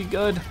well, that'd be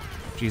good.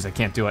 Jeez, I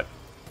can't do it.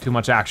 Too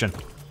much action.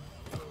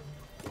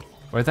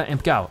 Where'd that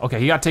imp go? Okay,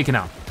 he got taken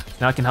out.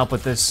 Now I can help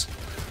with this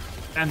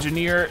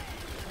engineer.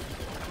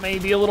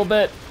 Maybe a little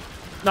bit.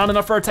 Not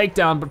enough for a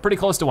takedown, but pretty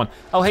close to one.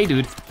 Oh, hey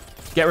dude,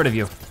 get rid of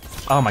you.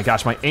 Oh my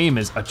gosh, my aim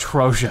is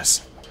atrocious.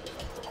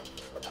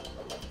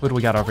 What do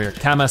we got over here?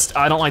 Chemist,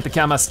 I don't like the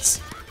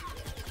chemists.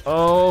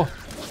 Oh,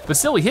 but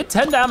still we hit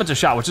 10 damage a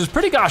shot, which is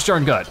pretty gosh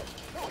darn good.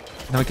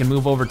 Now we can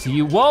move over to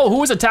you. Whoa, who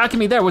was attacking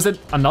me there? Was it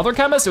another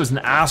chemist? It was an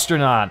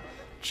astronaut.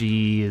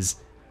 Jeez.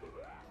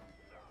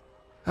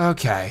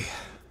 Okay,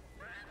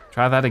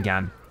 try that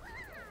again.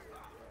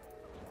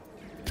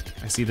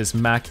 I see this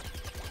mech.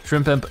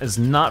 Shrimp Imp is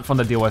not fun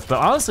to deal with, but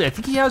honestly, I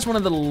think he has one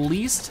of the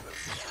least,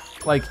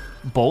 like,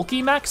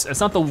 bulky mechs. It's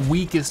not the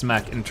weakest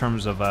mech in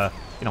terms of,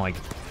 you know, like,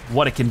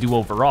 what it can do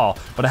overall,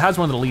 but it has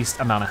one of the least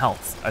amount of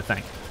health, I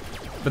think.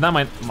 But that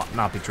might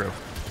not be true.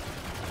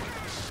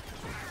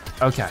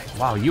 Okay,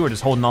 wow, you were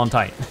just holding on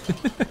tight.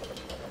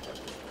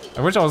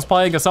 I wish I was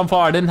playing a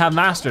Sunflower I didn't have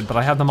mastered, but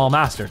I have them all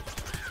mastered.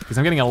 Because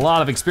I'm getting a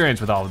lot of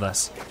experience with all of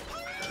this.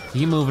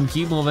 Keep moving,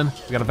 keep moving.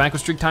 We got a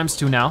Vanquish streak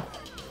 ×2 now.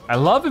 I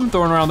love him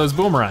throwing around those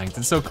boomerangs,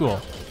 it's so cool.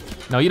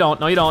 No, you don't,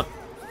 no, you don't.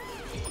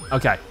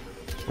 Okay,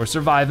 we're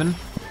surviving,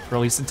 for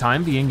at least the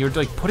time being. You're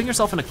like putting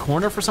yourself in a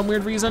corner for some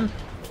weird reason.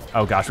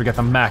 Oh gosh, we got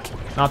the mech,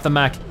 not the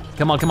mech.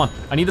 Come on, come on.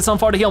 I need the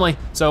Sunflower to heal me,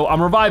 so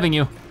I'm reviving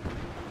you.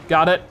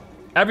 Got it.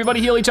 Everybody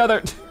heal each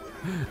other.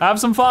 Have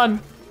some fun.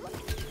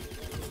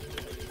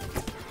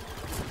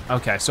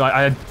 Okay, so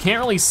I can't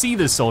really see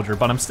this soldier,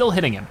 but I'm still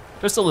hitting him,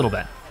 just a little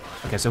bit.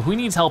 Okay, so who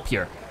needs help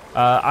here?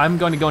 I'm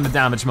going to go into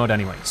damage mode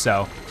anyway,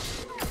 so.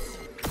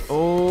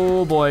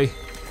 Oh boy.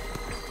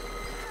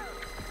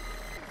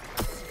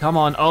 Come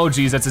on, oh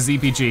geez, that's a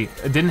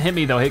ZPG. It didn't hit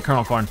me though, hit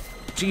Colonel Corn.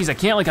 Geez, I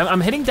can't, like, I'm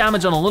hitting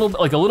damage on a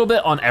little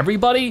bit on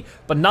everybody,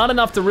 but not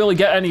enough to really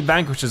get any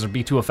vanquishes or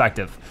be too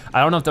effective.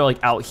 I don't know if they're like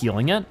out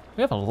healing it.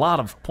 We have a lot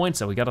of points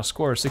though. We got a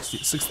score of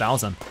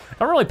 6,000. I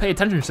don't really pay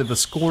attention to the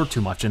score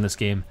too much in this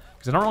game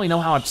because I don't really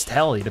know how it's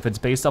tallied, if it's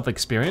based off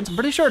experience. I'm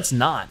pretty sure it's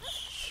not,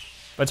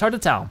 but it's hard to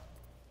tell.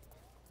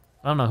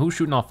 I don't know who's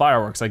shooting off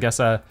fireworks. I guess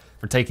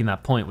for taking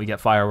that point, we get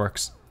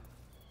fireworks.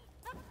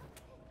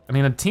 I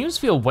mean, the teams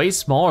feel way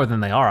smaller than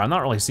they are. I'm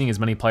not really seeing as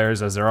many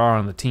players as there are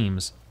on the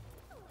teams.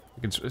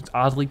 It's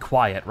oddly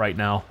quiet right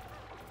now.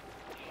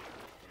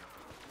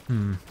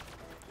 Oh,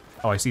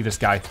 I see this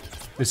guy.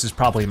 This is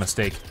probably a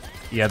mistake.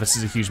 Yeah, this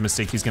is a huge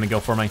mistake. He's gonna go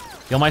for me.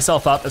 Heal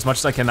myself up as much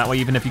as I can. That way,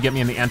 even if you get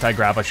me in the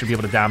anti-grav, I should be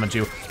able to damage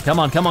you. Come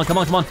on, come on, come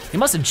on, come on. He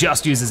must have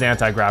just used his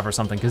anti-grav or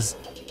something, because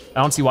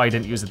I don't see why he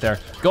didn't use it there.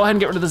 Go ahead and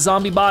get rid of the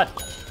zombie bot.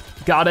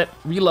 Got it,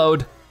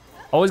 reload.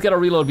 Always gotta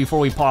reload before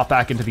we pop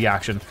back into the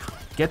action.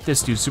 Get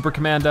this dude, Super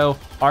Commando,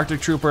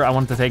 Arctic Trooper. I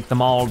want to take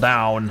them all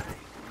down.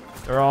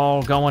 They're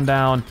all going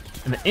down.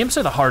 And the imps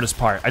are the hardest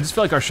part. I just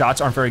feel like our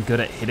shots aren't very good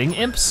at hitting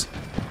imps.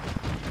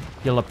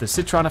 Heal up the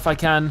Citron if I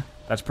can.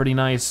 That's pretty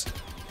nice.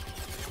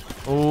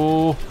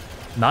 Oh,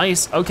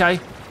 nice, okay.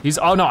 He's,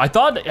 oh no, I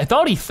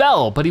thought he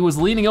fell, but he was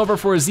leaning over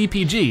for a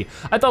ZPG.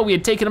 I thought we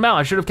had taken him out.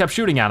 I should have kept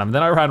shooting at him.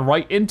 Then I ran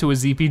right into a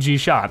ZPG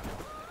shot.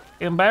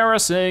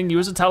 Embarrassing,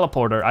 use a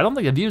teleporter. I don't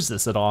think I've used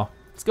this at all.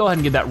 Let's go ahead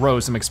and give that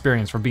Rose some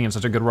experience for being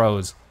such a good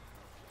Rose.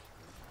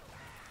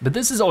 But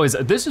this is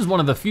one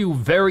of the few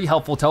very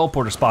helpful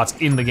teleporter spots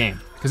in the game,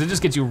 because it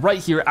just gets you right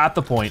here at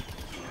the point,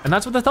 and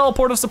that's what the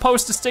teleporter's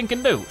supposed to stink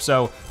and do,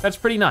 so that's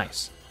pretty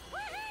nice.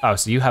 Oh,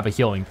 so you have a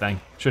healing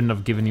thing. Shouldn't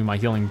have given you my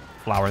healing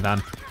flower then.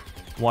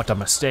 What a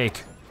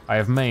mistake I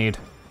have made.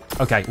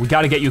 Okay, we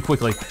gotta get you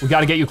quickly. We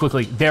gotta get you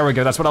quickly. There we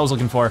go, that's what I was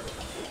looking for.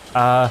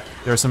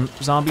 There are some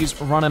zombies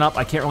running up.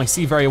 I can't really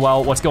see very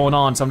well what's going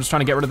on, so I'm just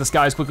trying to get rid of this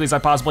guy as quickly as I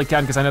possibly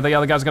can, because I know the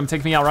other guys are gonna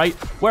take me out, right?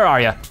 Where are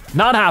you?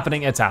 Not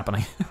happening, it's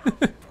happening.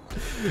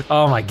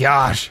 Oh my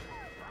gosh.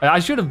 I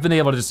should have been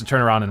able to just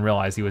turn around and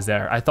realize he was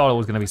there. I thought it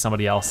was gonna be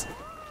somebody else.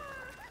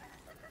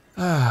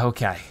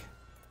 Okay.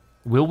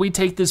 Will we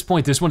take this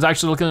point? This one's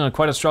actually looking like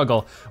quite a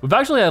struggle. We've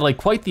actually had like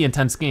quite the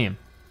intense game.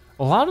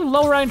 A lot of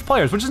low range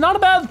players, which is not a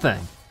bad thing.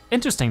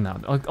 Interesting though,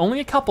 like only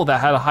a couple that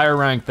had a higher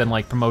rank than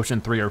like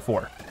promotion 3 or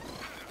 4.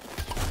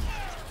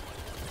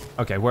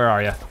 Okay, where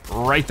are you?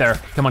 Right there.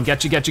 Come on,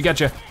 get you.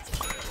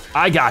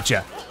 I got you.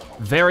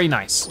 Very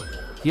nice.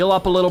 Heal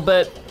up a little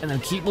bit and then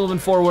keep moving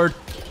forward.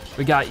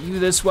 We got you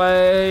this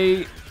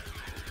way.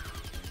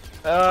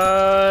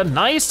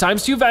 Nice,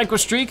 ×2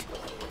 Vanquish streak.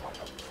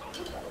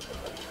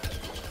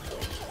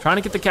 Trying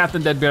to get the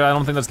Captain Deadbeard, I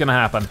don't think that's gonna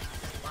happen.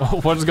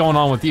 What is going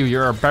on with you?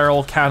 You're a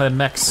barrel cannon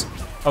mix.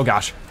 Oh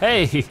gosh,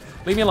 hey,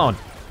 leave me alone.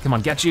 Come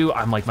on, get you.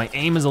 I'm like, my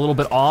aim is a little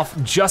bit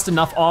off, just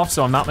enough off,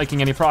 so I'm not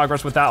making any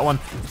progress with that one.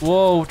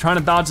 Whoa, trying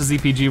to dodge the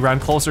ZPG, ran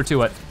closer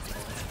to it.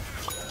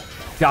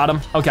 Got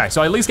him, okay,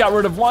 so I at least got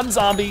rid of one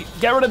zombie.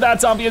 Get rid of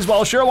that zombie as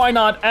well, sure, why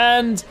not?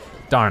 And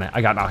darn it,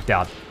 I got knocked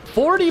out.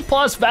 40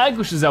 plus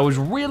vanquishes, that was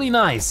really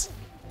nice,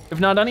 if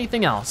not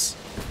anything else.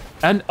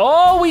 And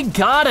oh, we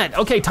got it.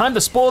 Okay, time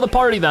to spoil the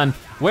party then.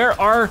 Where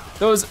are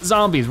those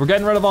zombies? We're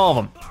getting rid of all of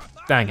them.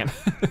 Dang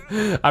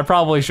it. I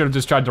probably should have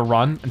just tried to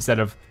run instead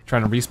of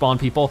trying to respawn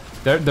people.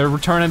 They're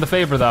returning the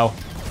favor though,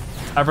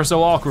 ever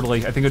so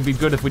awkwardly. I think it'd be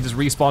good if we just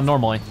respawn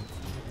normally.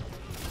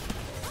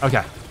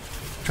 Okay,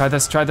 try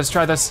this.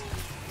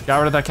 Got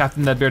rid of that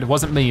Captain Deadbeard. It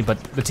wasn't me,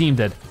 but the team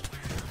did.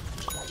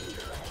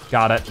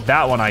 Got it,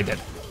 that one I did.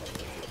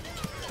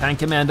 Tank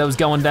Commando's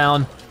going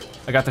down.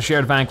 I got the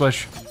shared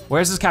vanquish.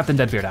 Where's this Captain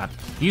Deadbeard at?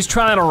 He's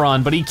trying to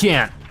run, but he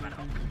can't.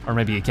 Or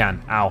maybe he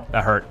can. Ow,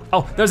 that hurt.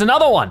 Oh, there's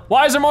another one.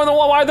 Why is there more than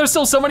one? Why are there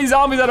still so many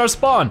zombies at our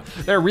spawn?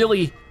 They're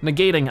really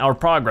negating our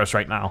progress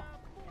right now.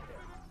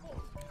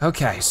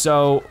 Okay,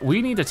 so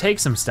we need to take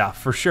some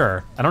stuff for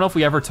sure. I don't know if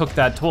we ever took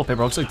that toilet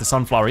paper. Looks like the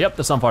sunflower. Yep,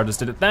 the sunflower just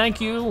did it. Thank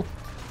you.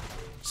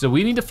 So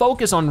we need to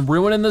focus on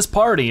ruining this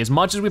party as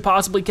much as we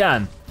possibly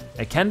can.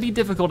 It can be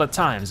difficult at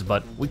times,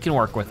 but we can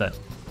work with it.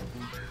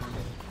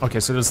 Okay,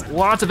 so there's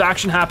lots of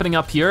action happening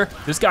up here.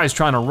 This guy's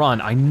trying to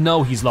run. I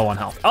know he's low on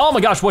health. Oh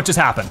my gosh, what just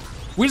happened?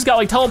 We just got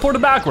like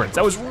teleported backwards.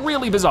 That was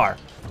really bizarre.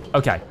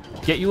 Okay,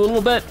 get you a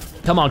little bit.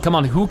 Come on, come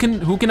on, who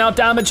can out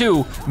damage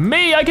who?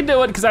 Me, I can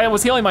do it, because I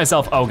was healing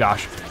myself. Oh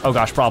gosh,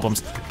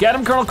 problems. Get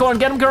him, Colonel Corn,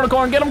 get him, Colonel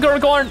Corn, get him,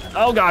 Colonel Corn.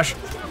 Oh gosh,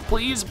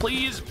 please,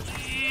 please,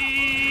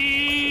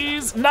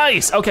 please.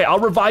 Nice, okay, I'll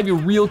revive you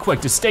real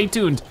quick, just stay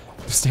tuned.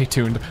 Just stay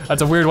tuned,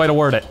 that's a weird way to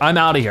word it. I'm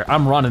out of here,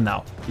 I'm running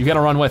now. You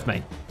gotta run with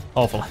me,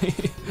 hopefully.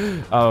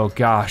 Oh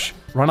gosh,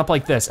 run up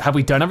like this. Have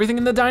we done everything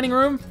in the dining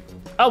room?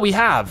 Oh, we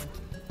have.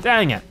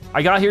 Dang it,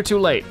 I got here too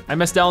late. I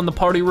missed out on the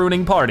party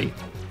ruining party.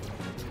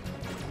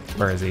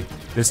 Where is he?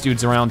 This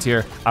dude's around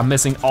here. I'm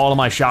missing all of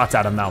my shots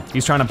at him now.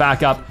 He's trying to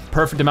back up.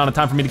 Perfect amount of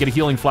time for me to get a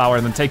healing flower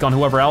and then take on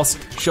whoever else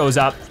shows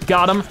up.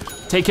 Got him.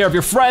 Take care of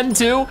your friend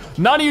too.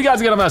 None of you guys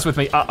are gonna mess with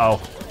me.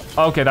 Uh-oh.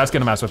 Okay, that's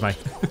gonna mess with me.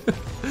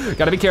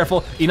 Gotta be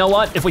careful. You know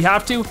what? If we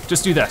have to,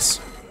 just do this.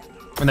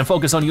 And then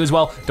focus on you as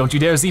well. Don't you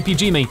dare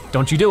ZPG me.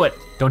 Don't you do it.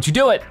 Don't you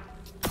do it.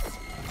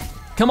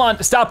 Come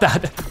on, stop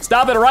that.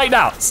 Stop it right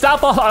now.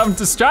 Stop, I'm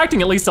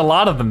distracting at least a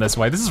lot of them this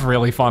way. This is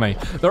really funny.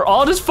 They're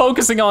all just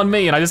focusing on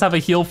me and I just have a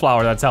heal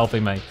flower that's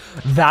helping me.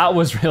 That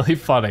was really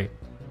funny.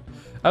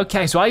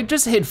 Okay, so I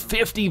just hit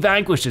 50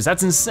 vanquishes,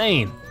 that's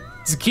insane.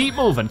 Just keep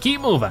moving, keep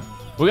moving.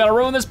 We gotta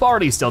ruin this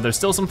party still. There's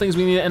still some things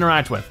we need to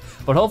interact with.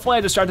 But hopefully I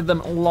distracted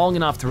them long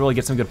enough to really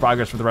get some good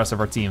progress for the rest of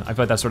our team. I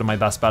feel like that's sort of my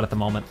best bet at the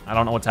moment. I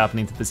don't know what's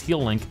happening to this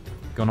heal link.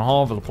 Going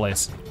all over the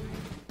place.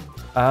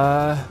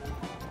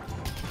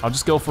 I'll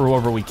just go for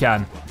whoever we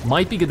can.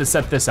 Might be good to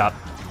set this up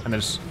and then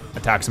just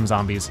attack some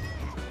zombies.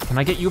 Can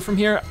I get you from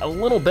here? A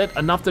little bit,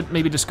 enough to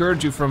maybe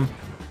discourage you from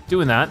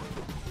doing that.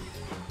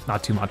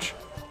 Not too much.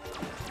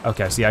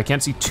 Okay, so yeah, I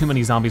can't see too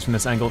many zombies from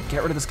this angle.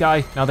 Get rid of this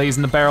guy, now that he's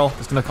in the barrel.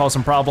 It's gonna cause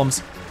some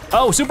problems.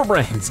 Oh, Super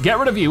Brains, get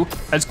rid of you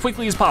as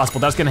quickly as possible.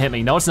 That's gonna hit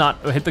me. No, it's not,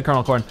 hit the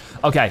Colonel Corn.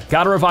 Okay,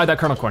 gotta revive that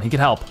Colonel Corn, he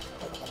can help.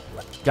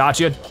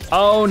 Gotcha.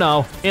 Oh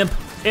no, imp,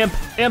 imp,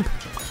 imp.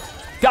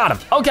 Got him,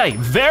 okay,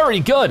 very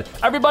good.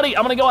 Everybody,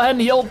 I'm gonna go ahead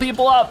and heal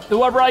people up,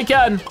 whoever I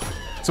can.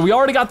 So we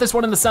already got this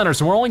one in the center,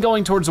 so we're only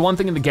going towards one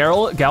thing in the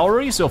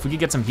gallery, so if we could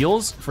get some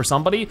heals for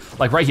somebody,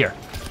 like right here,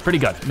 pretty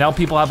good. Now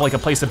people have like a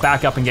place to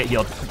back up and get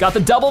healed. Got the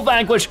double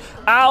vanquish.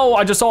 Ow,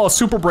 I just saw a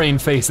Super Brain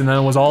face and then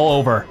it was all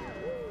over.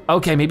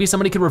 Okay, maybe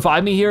somebody could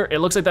revive me here. It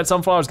looks like that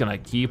sunflower's gonna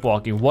keep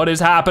walking. What is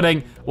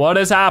happening? What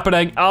is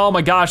happening? Oh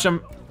my gosh,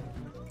 I'm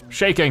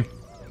shaking.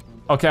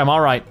 Okay, I'm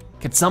all right.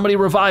 Can somebody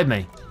revive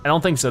me? I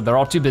don't think so, they're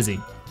all too busy.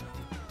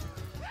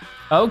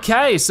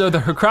 Okay, so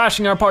they're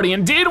crashing our party.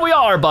 Indeed we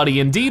are, buddy,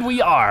 indeed we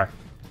are.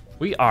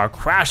 We are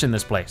crashing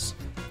this place.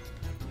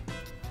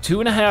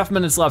 2.5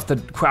 minutes left to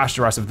crash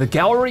the rest of it. The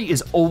gallery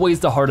is always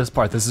the hardest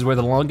part. This is where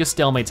the longest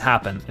stalemates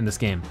happen in this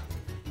game.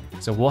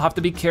 So we'll have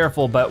to be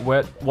careful about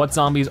what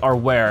zombies are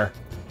where.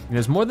 And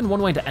there's more than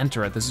one way to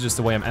enter it. This is just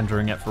the way I'm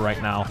entering it for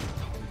right now.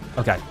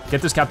 Okay,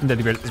 get this Captain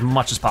Teddybear as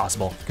much as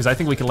possible, because I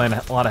think we can land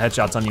a lot of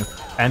headshots on you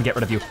and get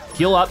rid of you.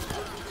 Heal up.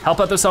 Help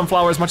out the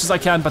sunflower as much as I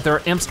can, but there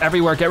are imps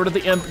everywhere. Get rid of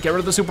the imp, get rid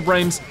of the Super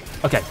Brains.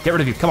 Okay, get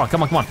rid of you, come on,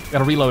 come on, come on.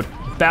 Gotta reload.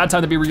 Bad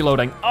time to be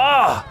reloading.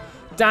 Ah,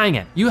 dang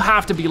it, you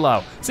have to be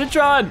low.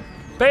 Citron,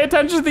 pay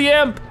attention to the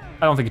imp.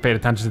 I don't think you paid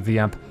attention to the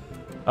imp.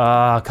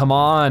 Come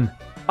on.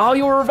 Oh,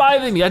 you were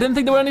reviving me. I didn't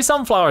think there were any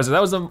sunflowers. That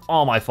was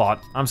all my fault.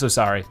 I'm so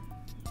sorry.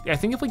 Yeah, I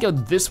think if we go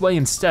this way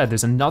instead,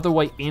 there's another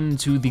way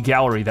into the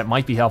gallery that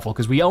might be helpful,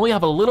 because we only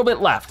have a little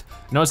bit left.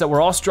 Notice that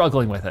we're all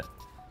struggling with it.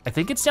 I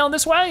think it's down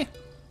this way.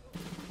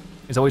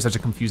 It's always such a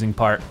confusing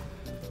part.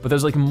 But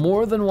there's like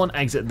more than one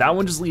exit. That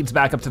one just leads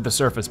back up to the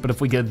surface. But if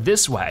we go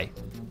this way,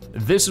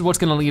 this is what's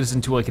gonna lead us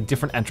into like a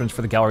different entrance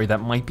for the gallery that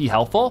might be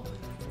helpful.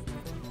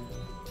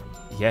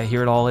 Yeah,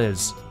 here it all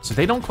is. So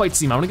they don't quite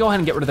see me. I'm gonna go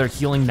ahead and get rid of their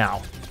healing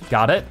now.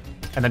 Got it?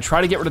 And then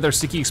try to get rid of their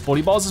sticky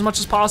explodey balls as much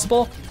as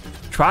possible.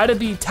 Try to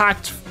be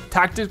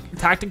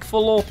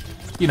tactful,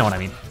 you know what I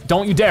mean.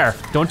 Don't you dare,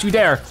 don't you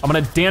dare. I'm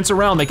gonna dance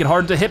around, make it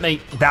hard to hit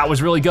me. That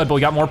was really good, but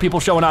we got more people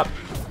showing up.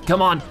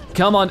 Come on,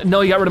 come on.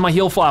 No, you got rid of my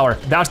heal flower.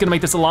 That's gonna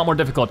make this a lot more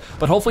difficult.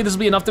 But hopefully this will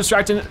be enough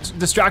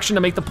distraction to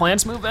make the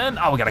plants move in.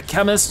 Oh, we got a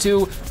chemist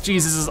too.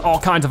 Jesus, this is all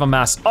kinds of a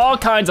mess. All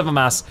kinds of a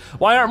mess.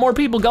 Why aren't more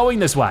people going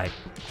this way?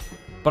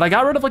 But I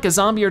got rid of like a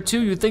zombie or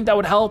two. You'd think that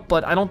would help,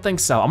 but I don't think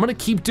so. I'm gonna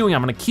keep doing it.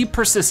 I'm gonna keep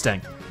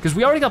persisting, because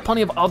we already got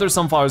plenty of other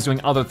sunflowers doing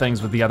other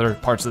things with the other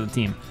parts of the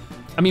team.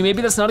 I mean,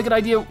 maybe that's not a good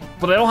idea,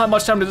 but I don't have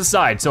much time to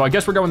decide, so I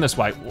guess we're going this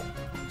way.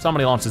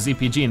 Somebody launched a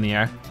ZPG in the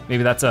air.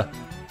 Maybe that's a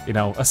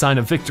sign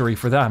of victory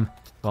for them.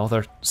 Well,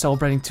 they're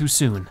celebrating too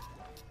soon.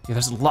 Yeah,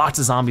 there's lots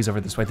of zombies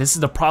over this way. This is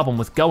the problem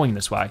with going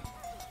this way.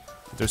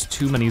 There's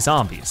too many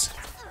zombies.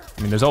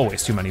 I mean, there's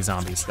always too many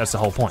zombies. That's the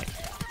whole point.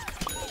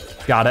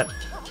 Got it,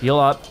 heal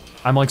up.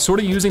 I'm like sort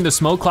of using the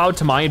smoke cloud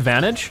to my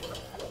advantage.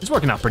 It's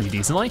working out pretty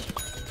decently.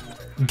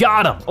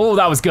 Got him, oh,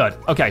 that was good.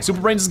 Okay, Super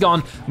Brains is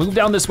gone. Move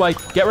down this way,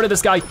 get rid of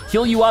this guy,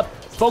 heal you up,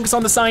 focus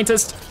on the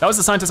scientist. That was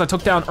the scientist I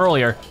took down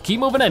earlier. Keep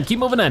moving in, keep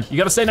moving in. You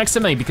gotta stay next to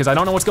me because I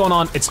don't know what's going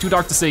on. It's too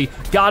dark to see.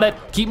 Got it,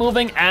 keep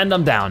moving, and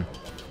I'm down.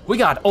 We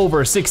got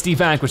over 60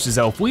 vanquishes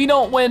though. If we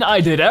don't win,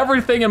 I did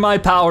everything in my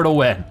power to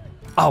win.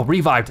 Oh,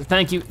 revived,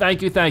 thank you,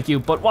 thank you, thank you.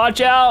 But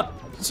watch out,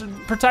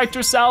 protect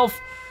yourself.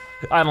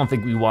 I don't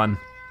think we won.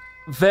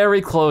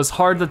 Very close,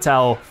 hard to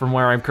tell from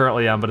where I'm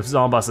currently am, but if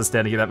Zomboss is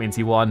standing here, that means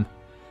he won.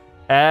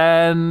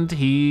 And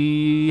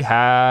he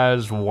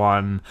has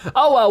won.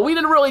 Oh well, we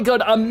did really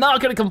good. I'm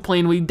not gonna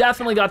complain. We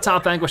definitely got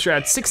top vanquisher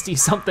at 60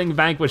 something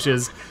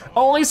vanquishes.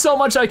 Only so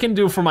much I can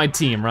do for my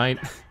team, right?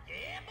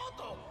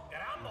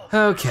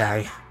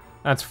 Okay,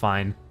 that's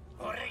fine.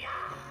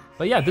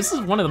 But yeah, this is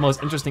one of the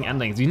most interesting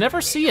endings. You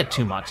never see it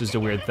too much, is the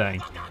weird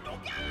thing.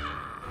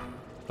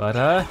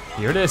 But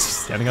here it is,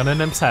 standing on an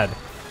imp's head.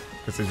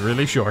 This is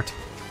really short.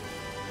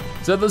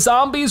 So the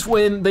zombies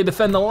win, they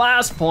defend the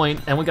last point,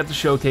 and we got to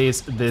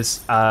showcase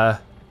this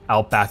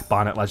Outback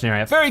Bonnet legendary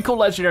hat. Very cool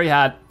legendary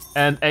hat,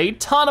 and a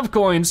ton of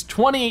coins,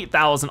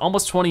 28,000,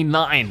 almost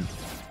 29.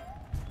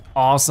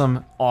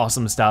 Awesome,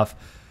 awesome stuff.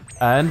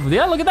 And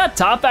yeah, look at that,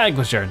 top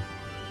vanquisher.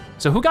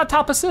 So who got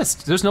top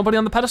assist? There's nobody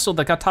on the pedestal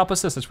that got top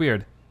assist, that's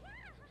weird.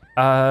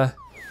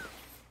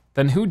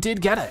 Then who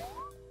did get it?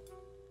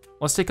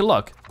 Let's take a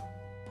look.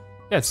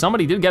 Yeah,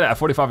 somebody did get it at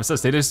 45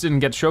 assists. They just didn't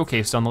get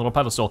showcased on the little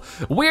pedestal.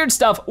 Weird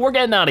stuff, we're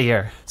getting out of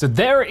here. So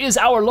there is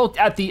our look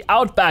at the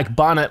Outback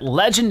Bonnet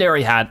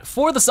legendary hat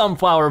for the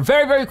Sunflower.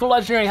 Very, very cool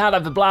legendary hat.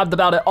 I've blabbed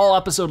about it all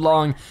episode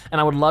long, and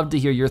I would love to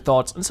hear your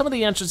thoughts and some of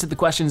the answers to the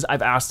questions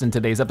I've asked in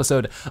today's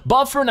episode.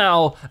 But for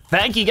now,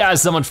 thank you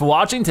guys so much for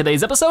watching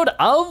today's episode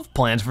of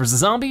Plants vs.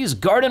 Zombies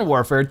Garden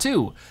Warfare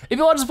 2. If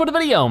you watched this part of the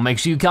video, make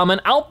sure you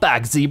comment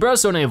Outback Zebra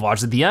so now you've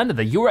watched at the end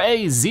that you are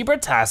a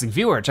zebra-tastic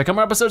viewer. Check out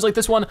more episodes like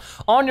this one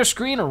on your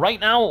screen right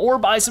now or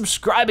by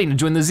subscribing to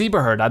join the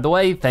Zebra Herd. Either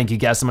way, thank you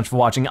guys so much for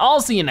watching. I'll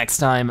see you next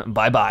time.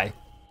 Bye-bye.